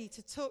are ready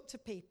to talk to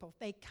people,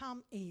 they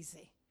come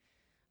easy.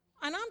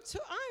 And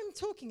I'm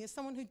talking as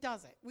someone who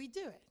does it. We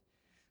do it.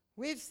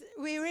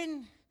 We're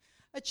in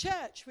a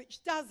church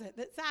which does it,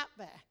 that's out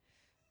there.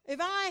 If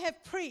I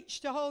have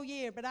preached a whole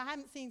year, but I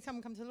haven't seen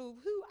someone come to the Lord,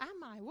 who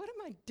am I? What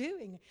am I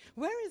doing?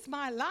 Where is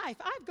my life?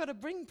 I've got to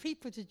bring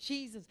people to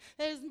Jesus.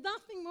 There's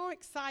nothing more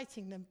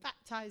exciting than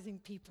baptizing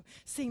people,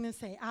 seeing them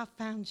say, I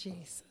found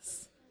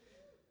Jesus.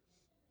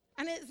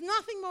 And it's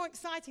nothing more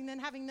exciting than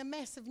having the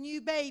mess of new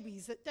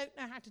babies that don't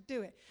know how to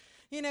do it.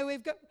 You know,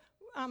 we've got...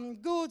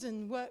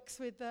 Gordon works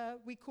with,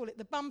 we call it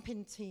the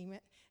bumping team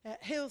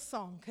at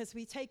Hillsong, because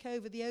we take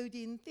over the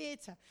Odeon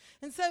Theatre.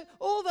 And so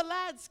all the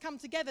lads come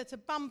together to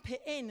bump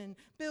it in and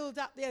build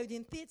up the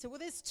Odeon Theatre. Well,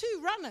 there's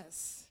 2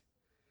 runners.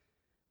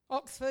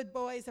 Oxford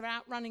boys are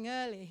out running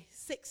early,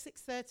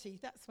 6:30,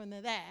 that's when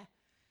they're there.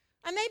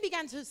 And they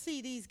began to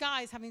see these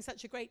guys having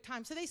such a great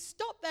time. So they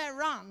stopped their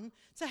run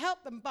to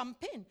help them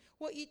bump in.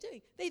 What are you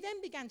doing? They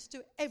then began to do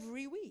it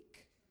every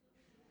week.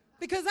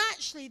 Because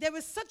actually, there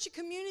was such a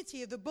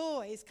community of the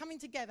boys coming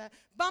together,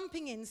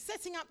 bumping in,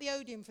 setting up the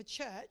Odeon for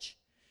church,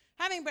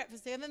 having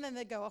breakfast together, and then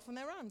they'd go off on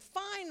their own.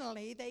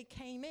 Finally, they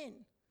came in.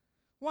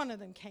 One of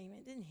them came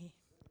in, didn't he?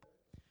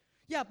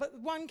 Yeah, but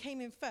one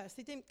came in first.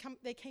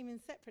 They came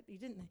in separately,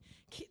 didn't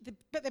they?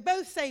 But they're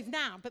both saved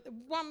now. But the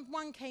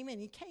one came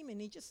in. He came in.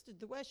 He just stood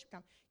the worship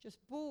camp, just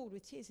bawled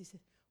with tears. He said,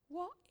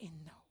 "What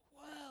in the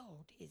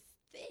world is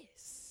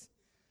this?"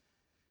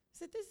 He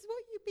said, "This is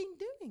what you've been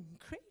doing,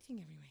 creating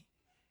every week."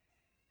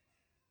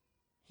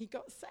 He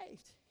got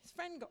saved. His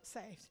friend got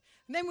saved.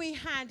 And then we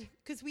had,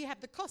 because we had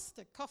the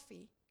Costa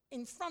coffee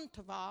in front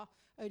of our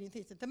Odeon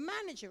Theatre, the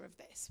manager of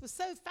this was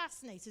so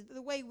fascinated with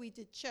the way we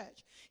did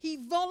church. He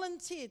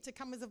volunteered to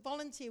come as a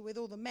volunteer with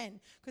all the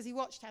men, because he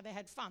watched how they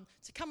had fun,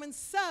 to come and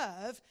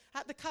serve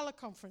at the Colour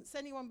Conference.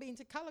 Anyone been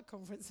to Colour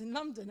Conference in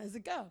London as a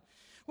girl?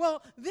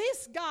 Well,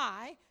 this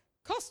guy,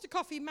 Costa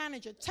Coffee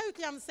manager,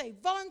 totally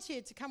unsaved,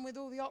 volunteered to come with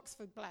all the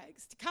Oxford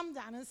blokes to come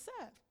down and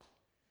serve.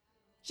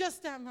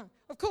 Just down home.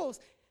 Of course,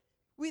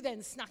 We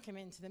then snuck him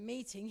into the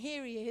meeting.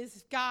 Here he is,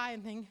 this guy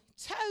and thing,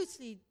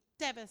 totally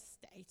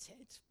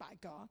devastated by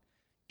God,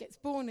 gets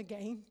born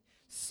again,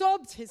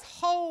 sobbed his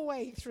whole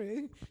way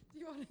through. Do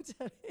you want to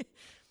tell me?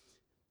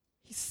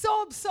 He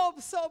sobbed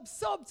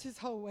his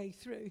whole way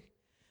through.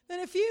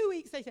 Then a few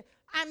weeks later,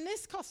 and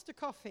this Costa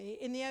Coffee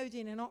in the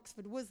Odeon in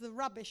Oxford was the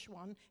rubbish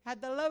one,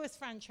 had the lowest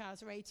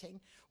franchise rating.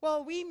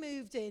 Well, we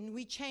moved in,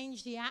 we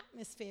changed the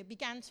atmosphere,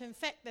 began to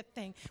infect the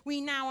thing.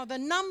 We now are the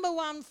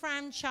 #1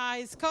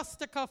 franchise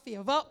Costa Coffee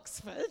of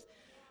Oxford.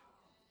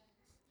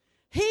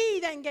 He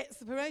then gets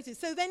the promoted.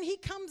 So then he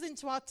comes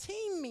into our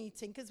team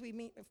meeting, because we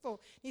meet before.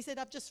 He said,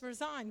 I've just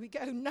resigned. We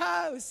go,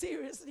 no,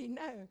 seriously,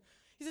 no.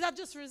 He said, I've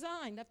just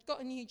resigned. I've got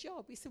a new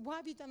job. We said, why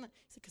have you done that?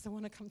 He said, because I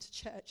want to come to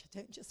church. I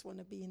don't just want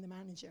to be in the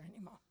manager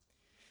anymore.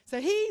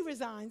 So he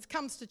resigns,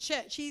 comes to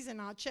church. He's in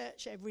our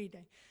church every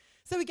day.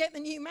 So we get the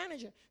new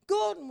manager.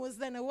 Gordon was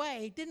then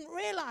away, didn't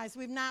realize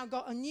we've now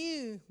got a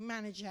new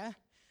manager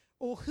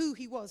or who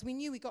he was. We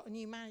knew we got a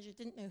new manager,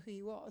 didn't know who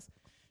he was.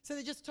 So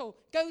they just told,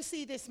 go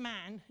see this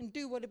man and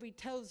do whatever he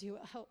tells you.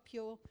 It'll help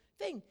your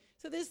thing.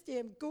 So this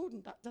dear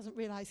Gordon doesn't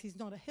realize he's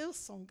not a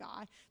Hillsong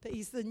guy, that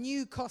he's the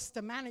new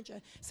Costa manager.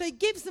 So he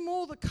gives them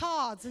all the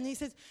cards and he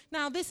says,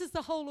 now this is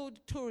the whole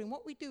auditorium.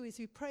 What we do is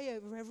we pray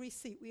over every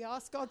seat. We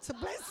ask God to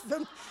bless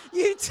them.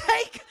 You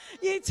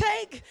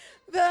take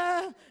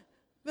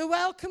the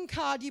welcome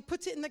card, you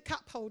put it in the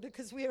cup holder,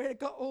 because we already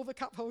got all the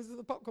cup holders of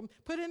the popcorn.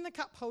 Put it in the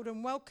cup holder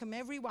and welcome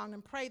everyone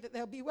and pray that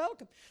they'll be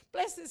welcome.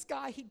 Bless this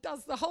guy, he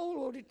does the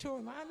whole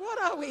auditorium. And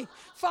what are we?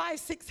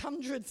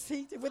 500-600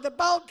 seated with a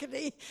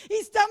balcony.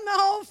 He's done the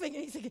whole thing.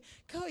 And he's thinking,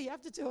 God, you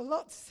have to do a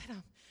lot to set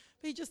up.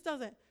 But he just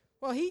does it.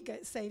 Well, he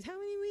gets saved. How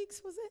many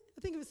weeks was it?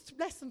 I think it was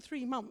less than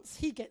 3 months.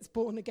 He gets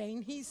born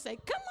again. He's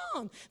saved. Come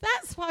on.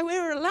 That's why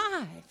we're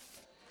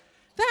alive.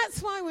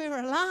 That's why we're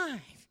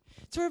alive.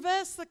 To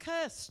reverse the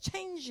curse,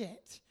 change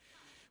it.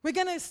 We're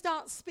going to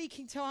start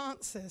speaking to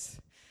answers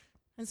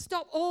and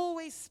stop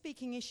always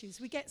speaking issues.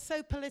 We get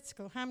so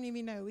political. How many of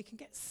you know we can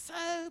get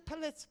so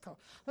political?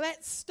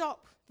 Let's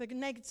stop the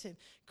negative,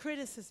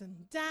 criticism,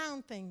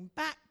 down thing,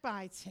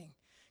 backbiting,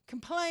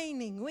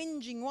 complaining,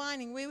 whinging,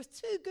 whining. We were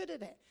too good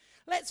at it.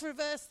 Let's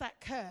reverse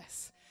that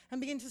curse and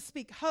begin to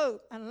speak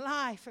hope and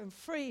life and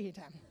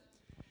freedom.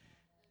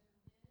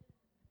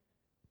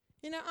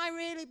 You know, I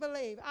really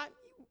believe,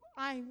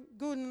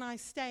 Gordon and I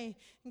stay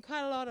in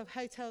quite a lot of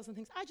hotels and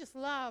things. I just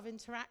love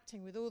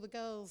interacting with all the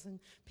girls and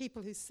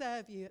people who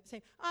serve you.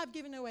 I've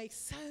given away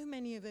so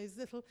many of those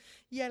little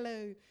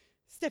yellow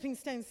stepping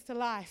stones to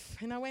life.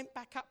 And I went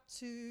back up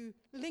to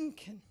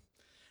Lincoln,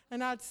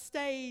 and I'd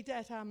stayed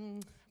at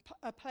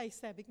a place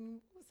there.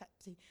 What's that?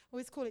 I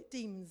always call it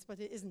Demons, but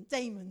it isn't.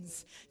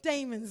 Damons.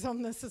 Damons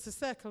on the sort of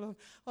circle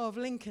of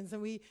Lincolns.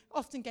 And we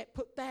often get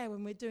put there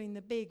when we're doing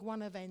the big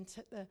one event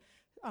at the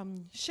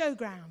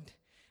showground.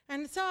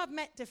 And so I've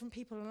met different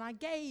people, and I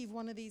gave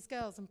one of these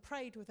girls and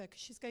prayed with her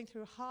because she's going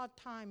through a hard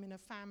time in her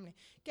family.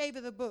 Gave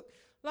her the book.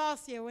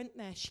 Last year I went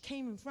there. She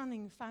came and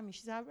running the family.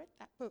 She said, I read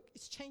that book.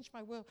 It's changed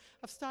my world.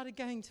 I've started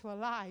going to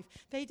Alive.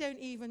 They don't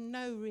even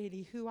know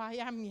really who I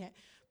am yet,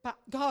 but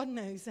God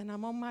knows, and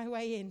I'm on my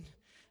way in.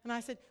 And I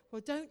said,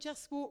 well, don't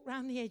just walk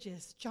around the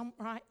edges. Jump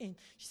right in.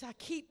 She said, I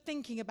keep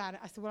thinking about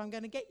it. I said, well, I'm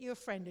going to get you a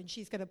friend, and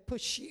she's going to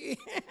push you.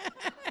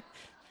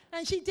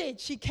 And she did.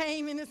 She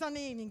came in the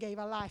Sunday evening and gave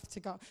her life to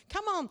God.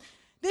 Come on.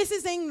 This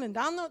is England.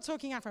 I'm not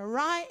talking Africa.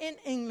 Right in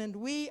England,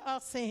 we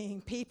are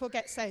seeing people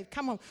get saved.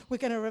 Come on. We're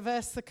going to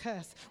reverse the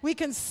curse. We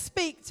can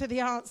speak to the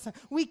answer.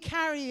 We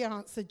carry the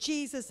answer.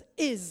 Jesus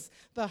is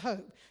the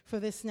hope for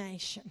this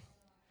nation.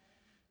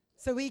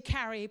 So we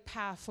carry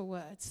powerful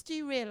words. Do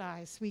you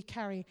realize we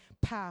carry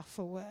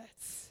powerful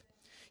words?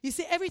 You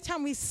see, every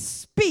time we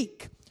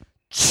speak,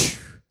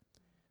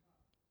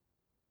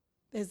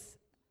 there's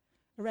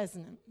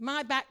resonant.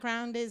 My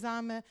background is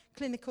I'm a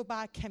clinical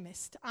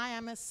biochemist. I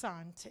am a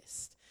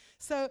scientist.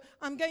 So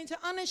I'm going to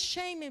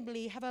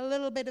unashamedly have a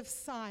little bit of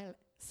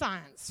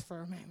science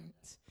for a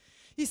moment.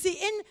 You see,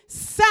 in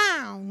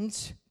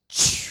sound,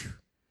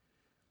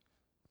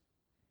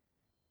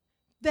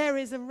 there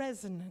is a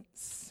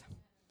resonance.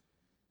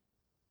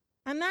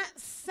 And that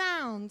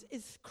sound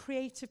is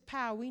creative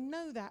power. We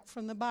know that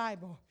from the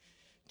Bible.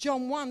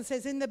 John 1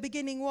 says, in the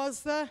beginning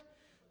was the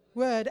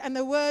Word, and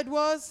the Word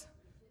was...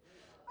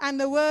 And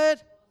the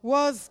Word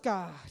was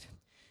God.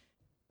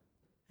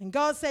 And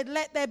God said,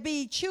 let there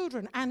be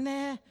children. And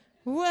there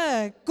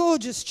were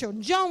gorgeous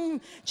children.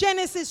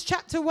 Genesis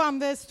chapter 1,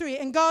 verse 3.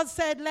 And God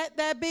said, let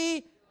there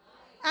be.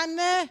 And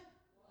there.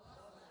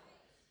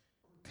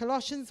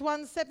 Colossians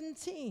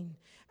 1:17.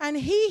 And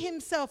he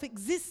himself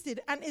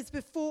existed and is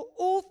before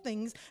all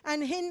things.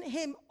 And in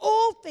him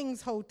all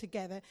things hold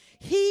together.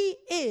 He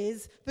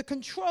is the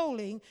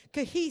controlling,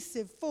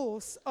 cohesive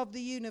force of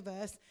the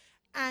universe.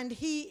 And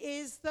he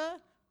is the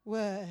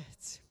Word.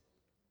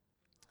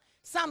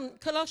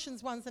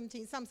 Colossians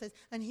 1:17, some says,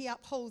 and he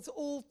upholds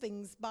all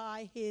things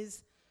by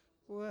his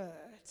word.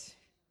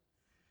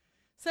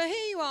 So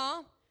here you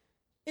are.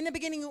 In the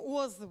beginning it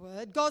was the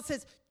Word. God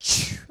says,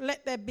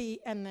 let there be,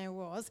 and there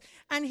was.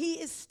 And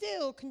he is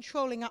still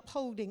controlling,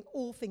 upholding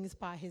all things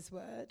by his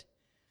word.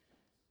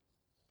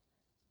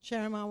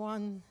 Jeremiah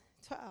 1:12.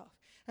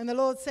 And the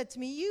Lord said to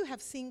me, you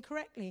have seen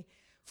correctly,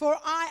 for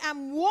I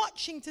am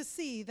watching to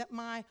see that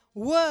my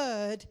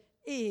word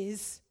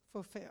is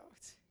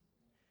fulfilled.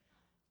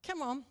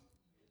 Come on.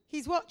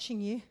 He's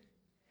watching you.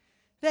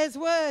 There's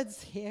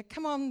words here.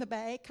 Come on, the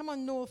Bay. Come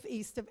on,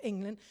 northeast of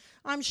England.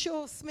 I'm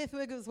sure Smith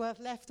Wigglesworth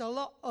left a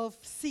lot of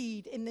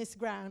seed in this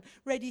ground,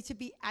 ready to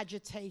be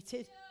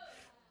agitated.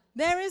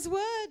 There is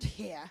word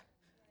here.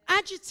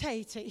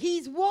 Agitated.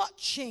 He's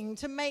watching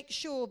to make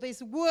sure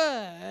this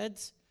word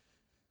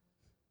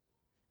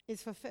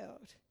is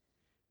fulfilled.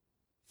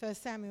 1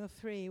 Samuel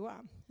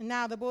 3:1. And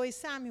now the boy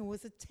Samuel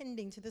was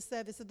attending to the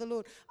service of the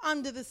Lord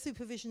under the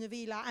supervision of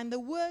Eli. And the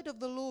word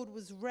of the Lord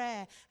was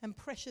rare and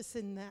precious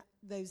in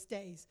those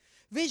days.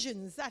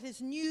 Visions, that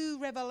is, new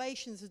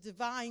revelations of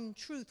divine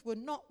truth, were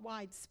not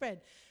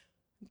widespread.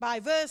 By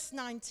verse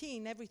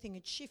 19, everything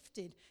had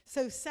shifted.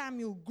 So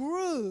Samuel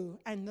grew,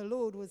 and the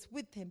Lord was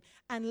with him,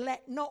 and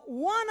let not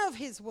one of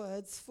his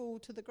words fall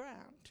to the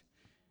ground.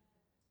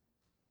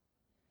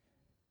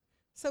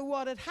 So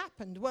what had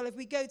happened? Well, if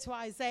we go to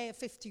Isaiah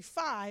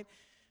 55,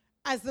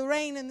 as the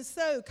rain and the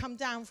snow come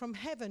down from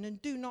heaven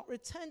and do not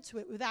return to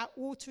it without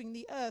watering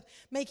the earth,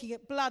 making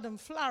it blood and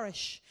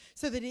flourish,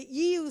 so that it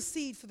yields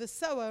seed for the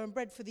sower and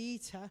bread for the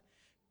eater.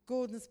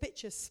 Gordon's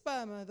picture,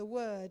 sperma, the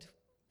word,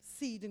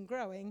 seed and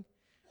growing.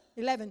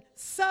 11,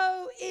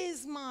 so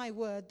is my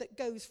word that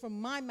goes from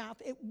my mouth.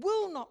 It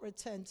will not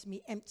return to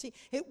me empty.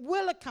 It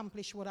will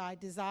accomplish what I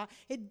desire.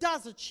 It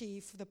does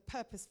achieve for the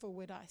purpose for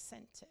which I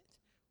sent it.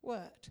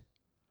 Word.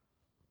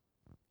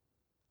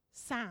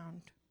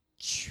 Sound.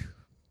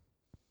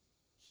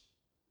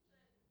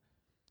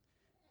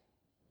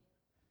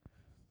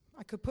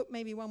 I could put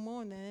maybe one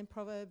more in there in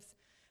Proverbs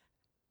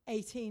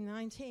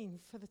 18:19.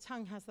 For the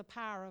tongue has the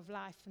power of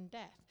life and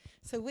death.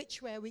 So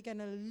which way are we going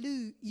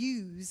to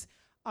use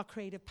our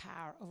creative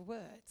power of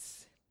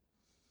words?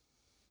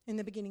 In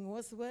the beginning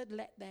was the word,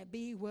 let there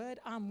be word.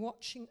 I'm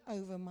watching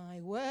over my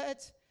word.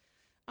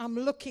 I'm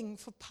looking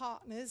for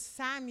partners.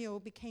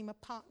 Samuel became a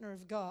partner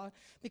of God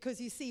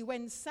because you see,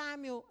 when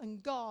Samuel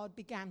and God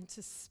began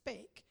to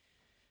speak,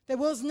 there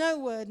was no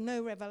word,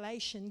 no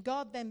revelation.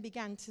 God then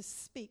began to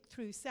speak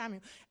through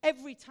Samuel.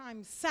 Every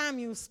time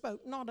Samuel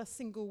spoke, not a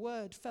single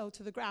word fell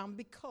to the ground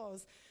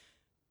because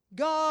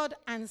God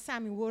and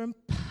Samuel were in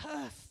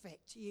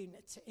perfect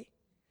unity.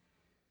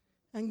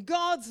 And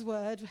God's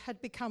word had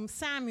become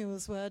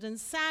Samuel's word, and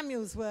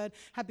Samuel's word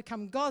had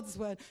become God's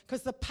word,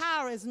 because the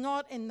power is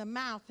not in the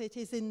mouth, it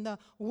is in the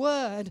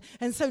word.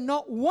 And so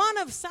not one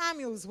of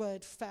Samuel's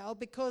word fell,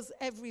 because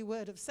every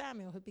word of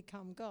Samuel had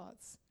become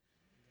God's.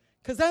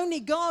 Because only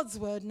God's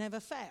word never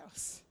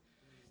fails.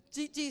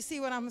 Do you see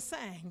what I'm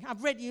saying?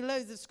 I've read you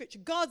loads of scripture.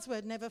 God's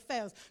word never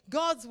fails.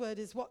 God's word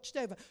is watched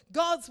over.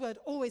 God's word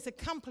always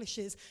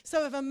accomplishes.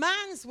 So if a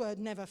man's word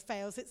never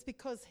fails, it's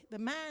because the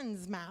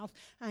man's mouth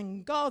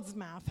and God's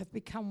mouth have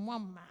become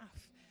one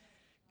mouth.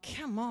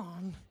 Come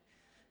on.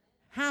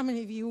 How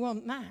many of you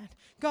want that?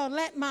 God,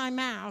 let my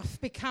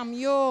mouth become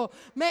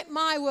let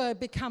my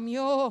word become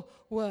your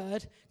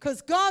word.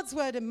 Because God's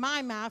word in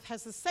my mouth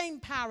has the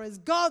same power as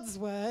God's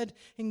word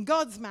in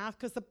God's mouth,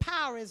 because the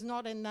power is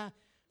not in the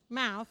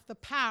mouth, the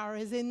power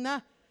is in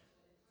the...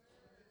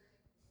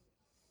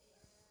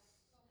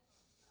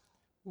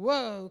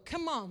 Whoa,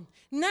 come on.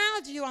 Now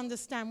do you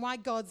understand why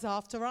God's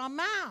after our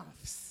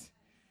mouths?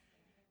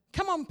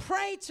 Come on,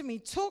 pray to me,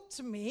 talk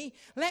to me,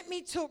 let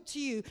me talk to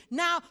you.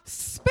 Now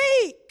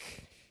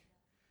speak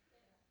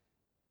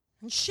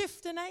and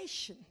shift a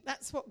nation.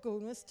 That's what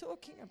Gordon was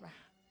talking about.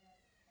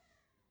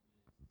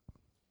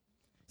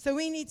 So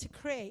we need to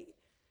create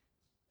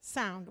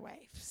sound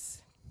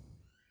waves.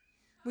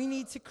 We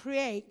need to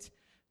create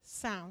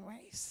sound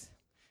waves.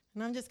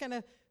 And I'm just going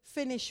to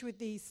finish with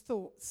these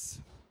thoughts.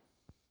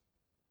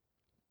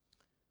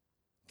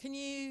 Do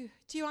you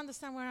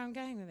understand where I'm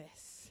going with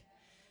this?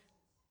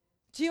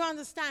 Do you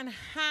understand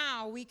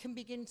how we can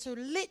begin to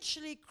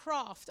literally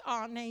craft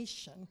our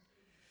nation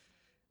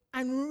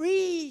and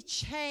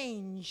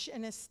re-change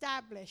and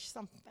establish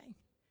something?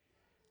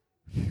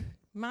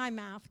 My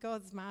mouth,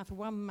 God's mouth,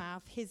 one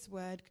mouth, his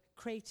word,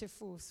 creative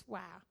force,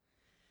 wow.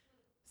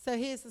 So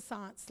here's the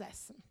science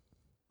lesson.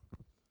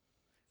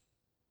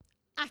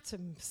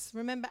 Atoms.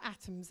 Remember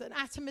atoms. An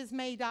atom is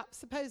made up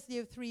supposedly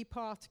of 3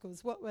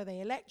 particles. What were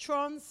they?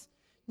 Electrons,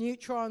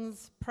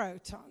 neutrons,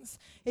 protons.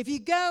 If you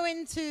go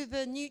into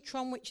the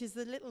neutron, which is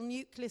the little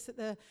nucleus at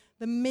the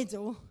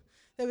middle,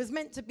 there was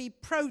meant to be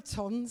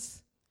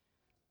protons.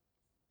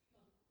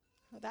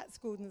 Oh, that's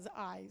Gordon's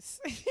eyes.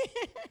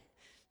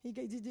 You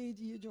go to do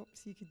your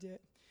drops, you could do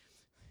it.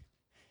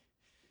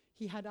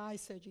 He had eye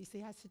surgery, so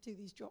he has to do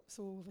these drops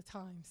all the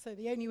time. So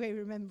the only way we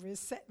remember is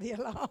set the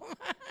alarm.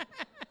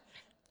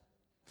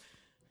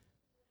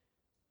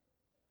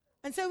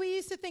 And so we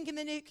used to think in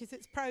the nucleus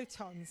it's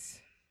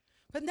protons.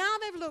 But now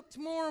they've looked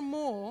more and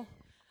more,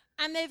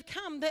 And they've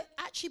come that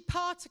actually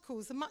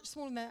particles are much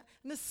smaller than that.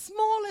 And the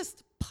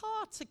smallest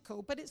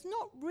particle, but it's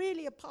not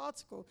really a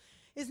particle,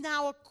 is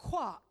now a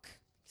quark.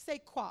 Say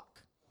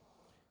quark.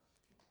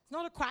 It's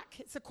not a quack,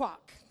 it's a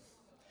quark.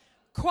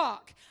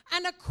 Quark.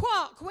 And a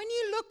quark, when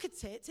you look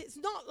at it, it's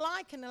not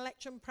like an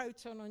electron,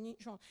 proton, or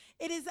neutron.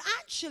 It is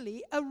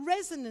actually a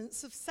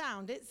resonance of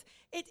sound.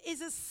 It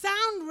is a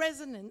sound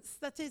resonance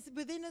that is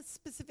within a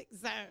specific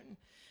zone.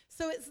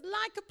 So it's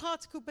like a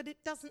particle, but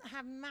it doesn't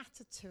have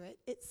matter to it.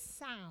 It's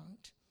sound.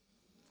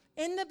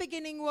 In the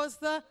beginning was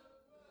the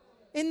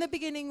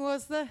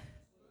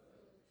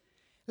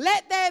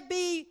let there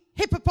be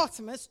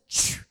hippopotamus,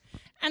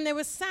 and there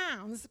were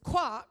sounds,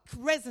 quark,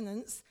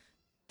 resonance,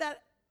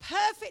 that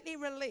perfectly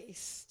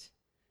released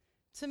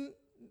to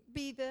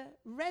be the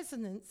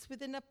resonance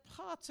within a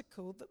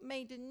particle that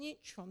made a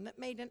neutron, that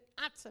made an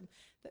atom,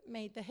 that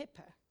made the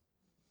hippo.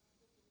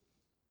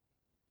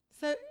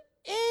 So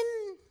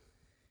in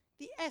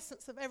the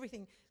essence of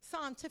everything,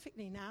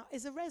 scientifically now,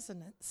 is a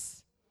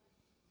resonance.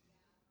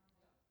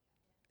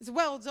 It's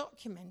well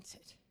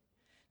documented.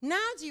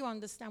 Now do you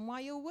understand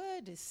why your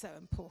word is so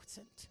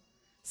important?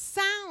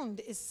 Sound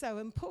is so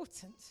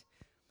important.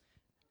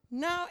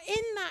 Now,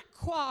 in that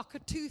quark are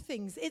two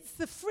things. It's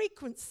the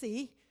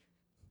frequency,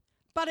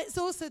 but it's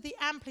also the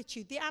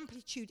amplitude. The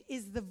amplitude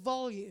is the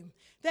volume.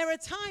 There are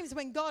times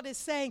when God is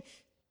saying,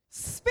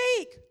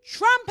 speak,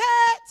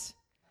 trumpet.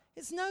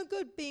 It's no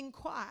good being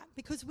quiet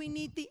because we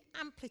need the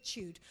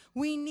amplitude.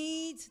 We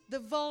need the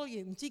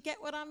volume. Do you get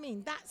what I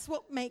mean? That's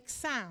what makes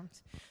sound.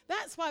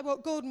 That's why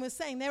what Gordon was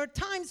saying, there are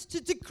times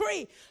to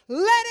decree,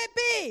 let it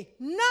be.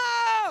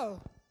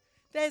 No!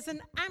 There's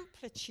an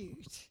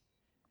amplitude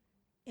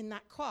in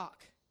that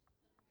quark,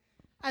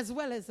 as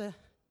well as a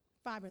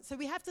vibrance. So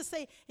we have to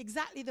say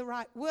exactly the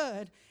right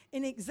word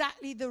in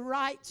exactly the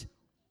right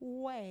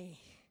way.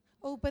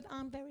 Oh, but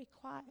I'm very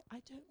quiet.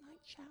 I don't like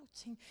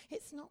shouting.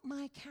 It's not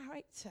my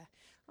character.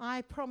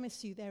 I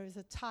promise you there is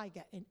a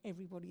tiger in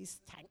everybody's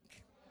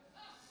tank.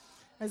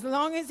 As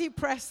long as you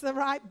press the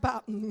right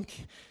button.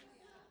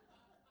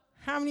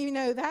 How many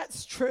know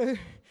that's true?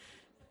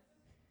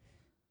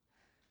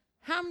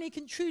 How many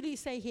can truly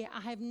say here,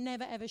 I have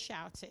never ever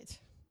shouted?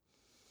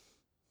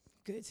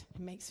 Good, it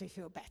makes me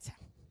feel better.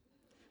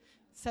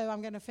 So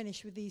I'm going to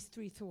finish with these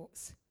three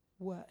thoughts.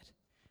 Word,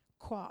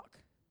 quark.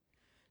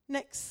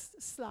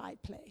 Next slide,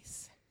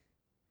 please.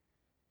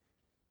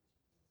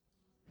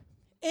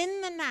 In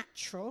the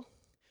natural,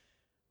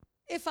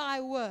 if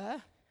I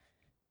were,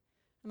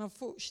 and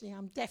unfortunately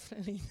I'm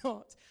definitely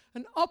not,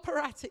 an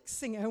operatic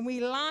singer, and we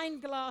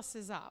lined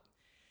glasses up,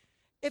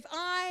 if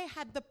I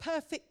had the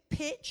perfect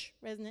pitch,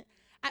 resonant,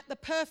 at the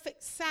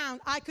perfect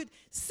sound, I could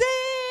sing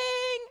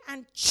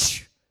and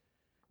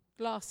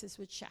glasses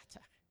would shatter.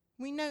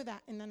 We know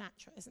that in the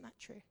natural, isn't that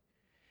true?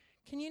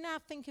 Can you now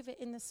think of it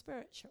in the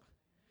spiritual?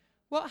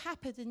 What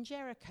happened in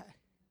Jericho?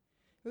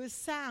 It was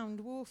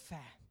sound warfare.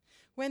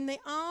 When the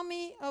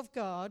army of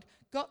God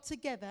got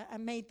together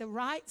and made the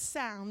right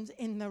sound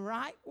in the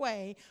right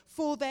way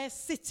for their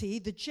city,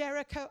 the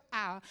Jericho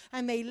hour,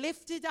 and they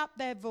lifted up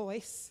their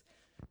voice,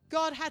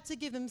 God had to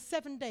give them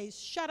 7 days.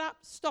 Shut up,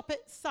 stop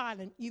it,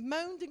 silent. You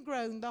moaned and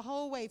groaned the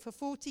whole way for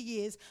 40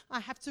 years. I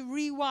have to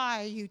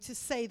rewire you to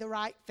say the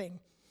right thing.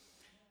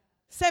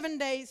 7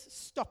 days,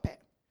 stop it.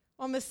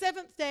 On the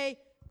 7th day,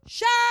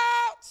 shout!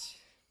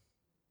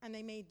 And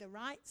they made the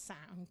right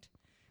sound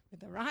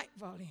with the right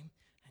volume.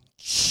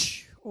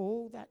 And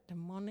all that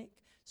demonic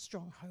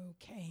stronghold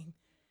came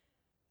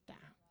down.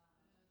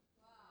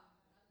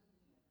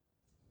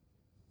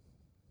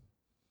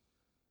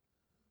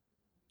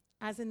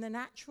 As in the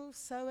natural,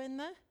 so in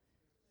the...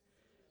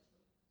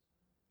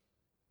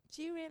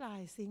 Do you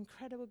realize the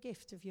incredible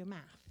gift of your mouth?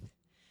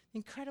 The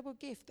incredible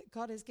gift that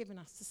God has given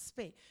us to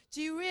speak.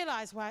 Do you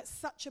realize why it's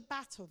such a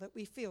battle that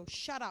we feel,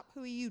 shut up,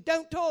 who are you,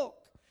 don't talk?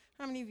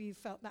 How many of you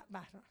felt that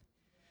battle?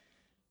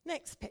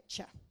 Next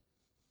picture.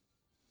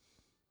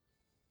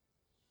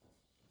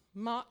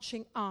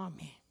 Marching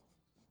army.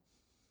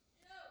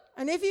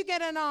 And if you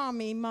get an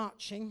army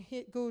marching,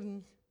 here,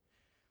 Gordon,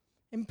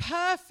 in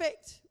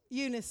perfect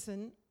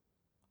unison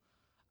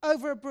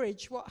over a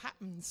bridge, what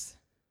happens?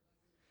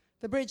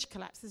 The bridge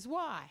collapses.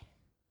 Why?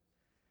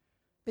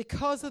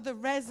 Because of the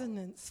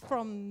resonance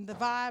from the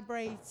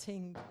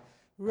vibrating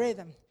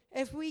rhythm.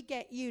 If we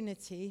get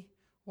unity,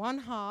 one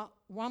heart,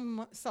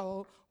 one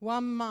soul,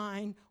 one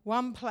mind,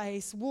 one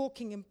place,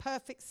 walking in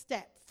perfect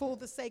step for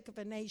the sake of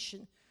a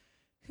nation,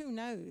 who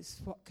knows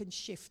what can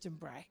shift and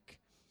break?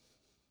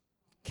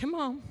 Come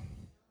on.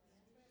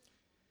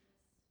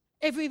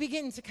 If we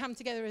begin to come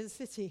together as a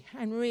city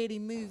and really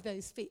move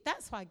those feet,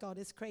 that's why God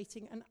is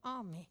creating an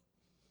army.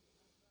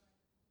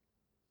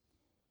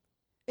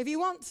 If you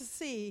want to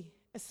see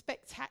a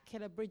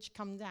spectacular bridge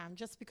come down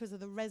just because of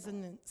the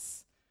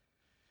resonance,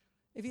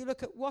 if you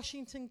look at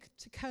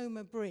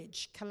Washington-Tacoma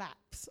Bridge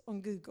collapse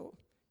on Google,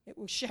 it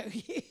will show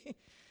you.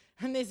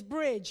 And this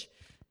bridge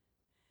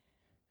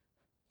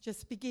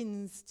just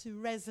begins to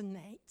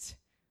resonate,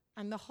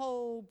 and the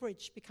whole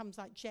bridge becomes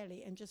like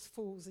jelly and just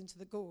falls into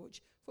the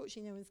gorge.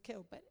 Fortunately, no one's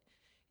killed, but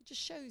It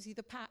just shows you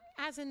the power,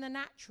 as in the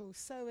natural,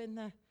 so in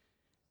the...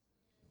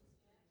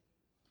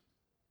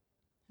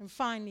 And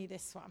finally,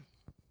 this one.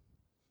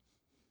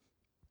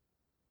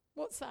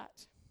 What's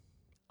that?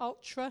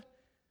 Ultrasound.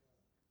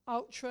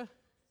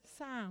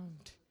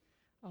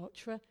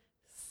 Ultrasound.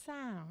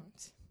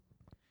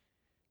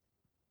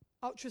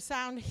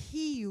 Ultrasound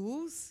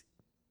heals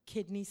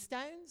kidney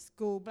stones,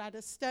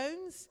 gallbladder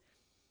stones.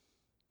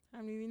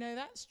 How many of you know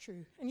that's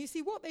true? And you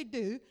see, what they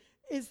do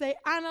is they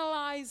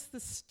analyze the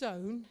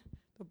stone,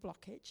 the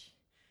blockage.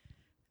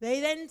 They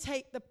then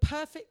take the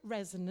perfect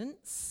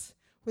resonance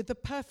with the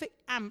perfect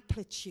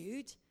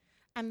amplitude,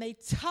 and they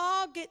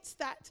target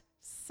that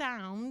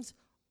sound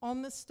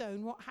on the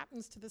stone. What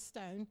happens to the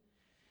stone?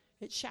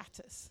 It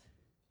shatters.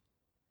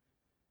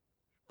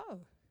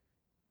 Oh.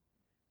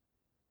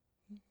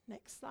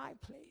 Next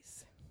slide,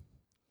 please.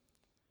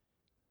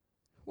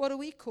 What are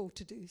we called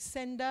to do?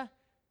 Sender.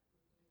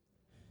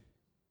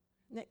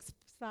 Next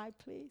slide,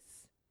 please.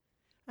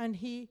 And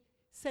he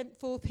sent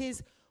forth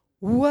his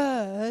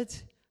word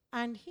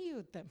and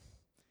healed them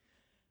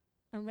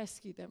and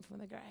rescued them from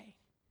the grave.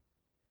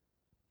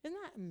 Isn't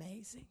that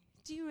amazing?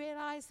 Do you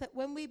realize that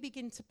when we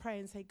begin to pray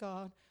and say,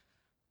 God,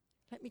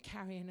 let me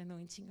carry an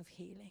anointing of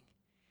healing,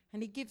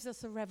 and he gives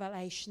us a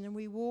revelation, and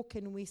we walk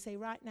in and we say,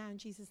 right now in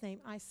Jesus' name,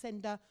 I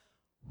send a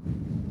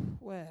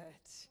word.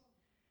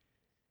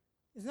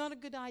 It's not a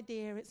good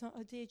idea. It's not,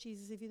 oh dear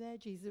Jesus, if you're there,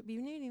 Jesus. It would be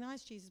really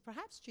nice, Jesus.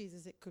 Perhaps,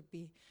 Jesus, it could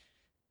be.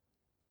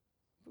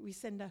 But we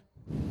send a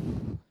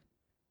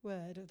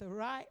word of the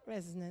right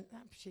resonant,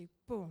 actually,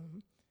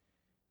 boom,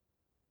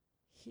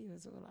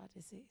 heals all our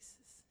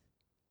diseases.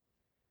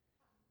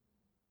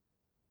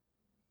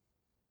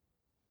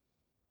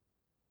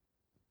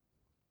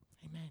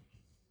 Amen.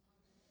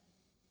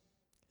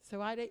 So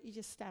why don't you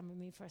just stand with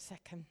me for a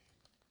second?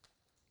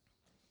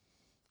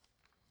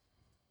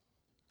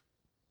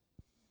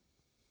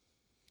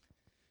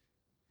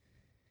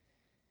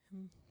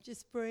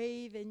 Just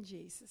breathe in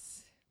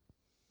Jesus.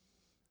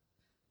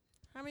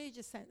 How many of you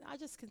just said, I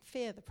just can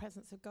feel the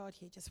presence of God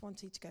here, just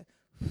wanting to go.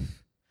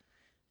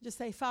 Just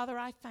say, Father,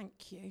 I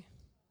thank you.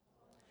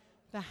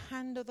 The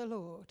hand of the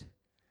Lord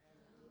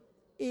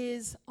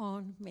is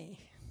on me.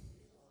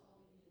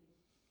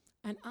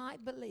 And I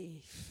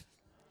believe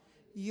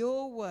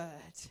your word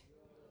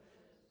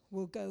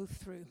will go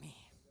through me.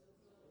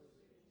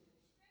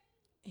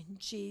 In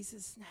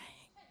Jesus' name.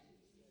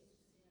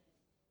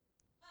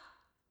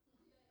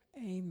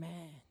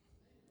 Amen.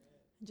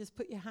 And just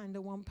put your hand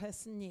on one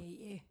person near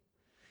you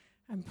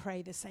and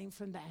pray the same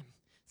from them.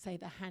 Say,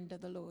 the hand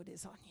of the Lord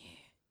is on you.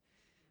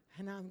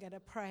 And I'm going to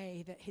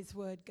pray that his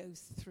word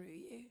goes through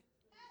you.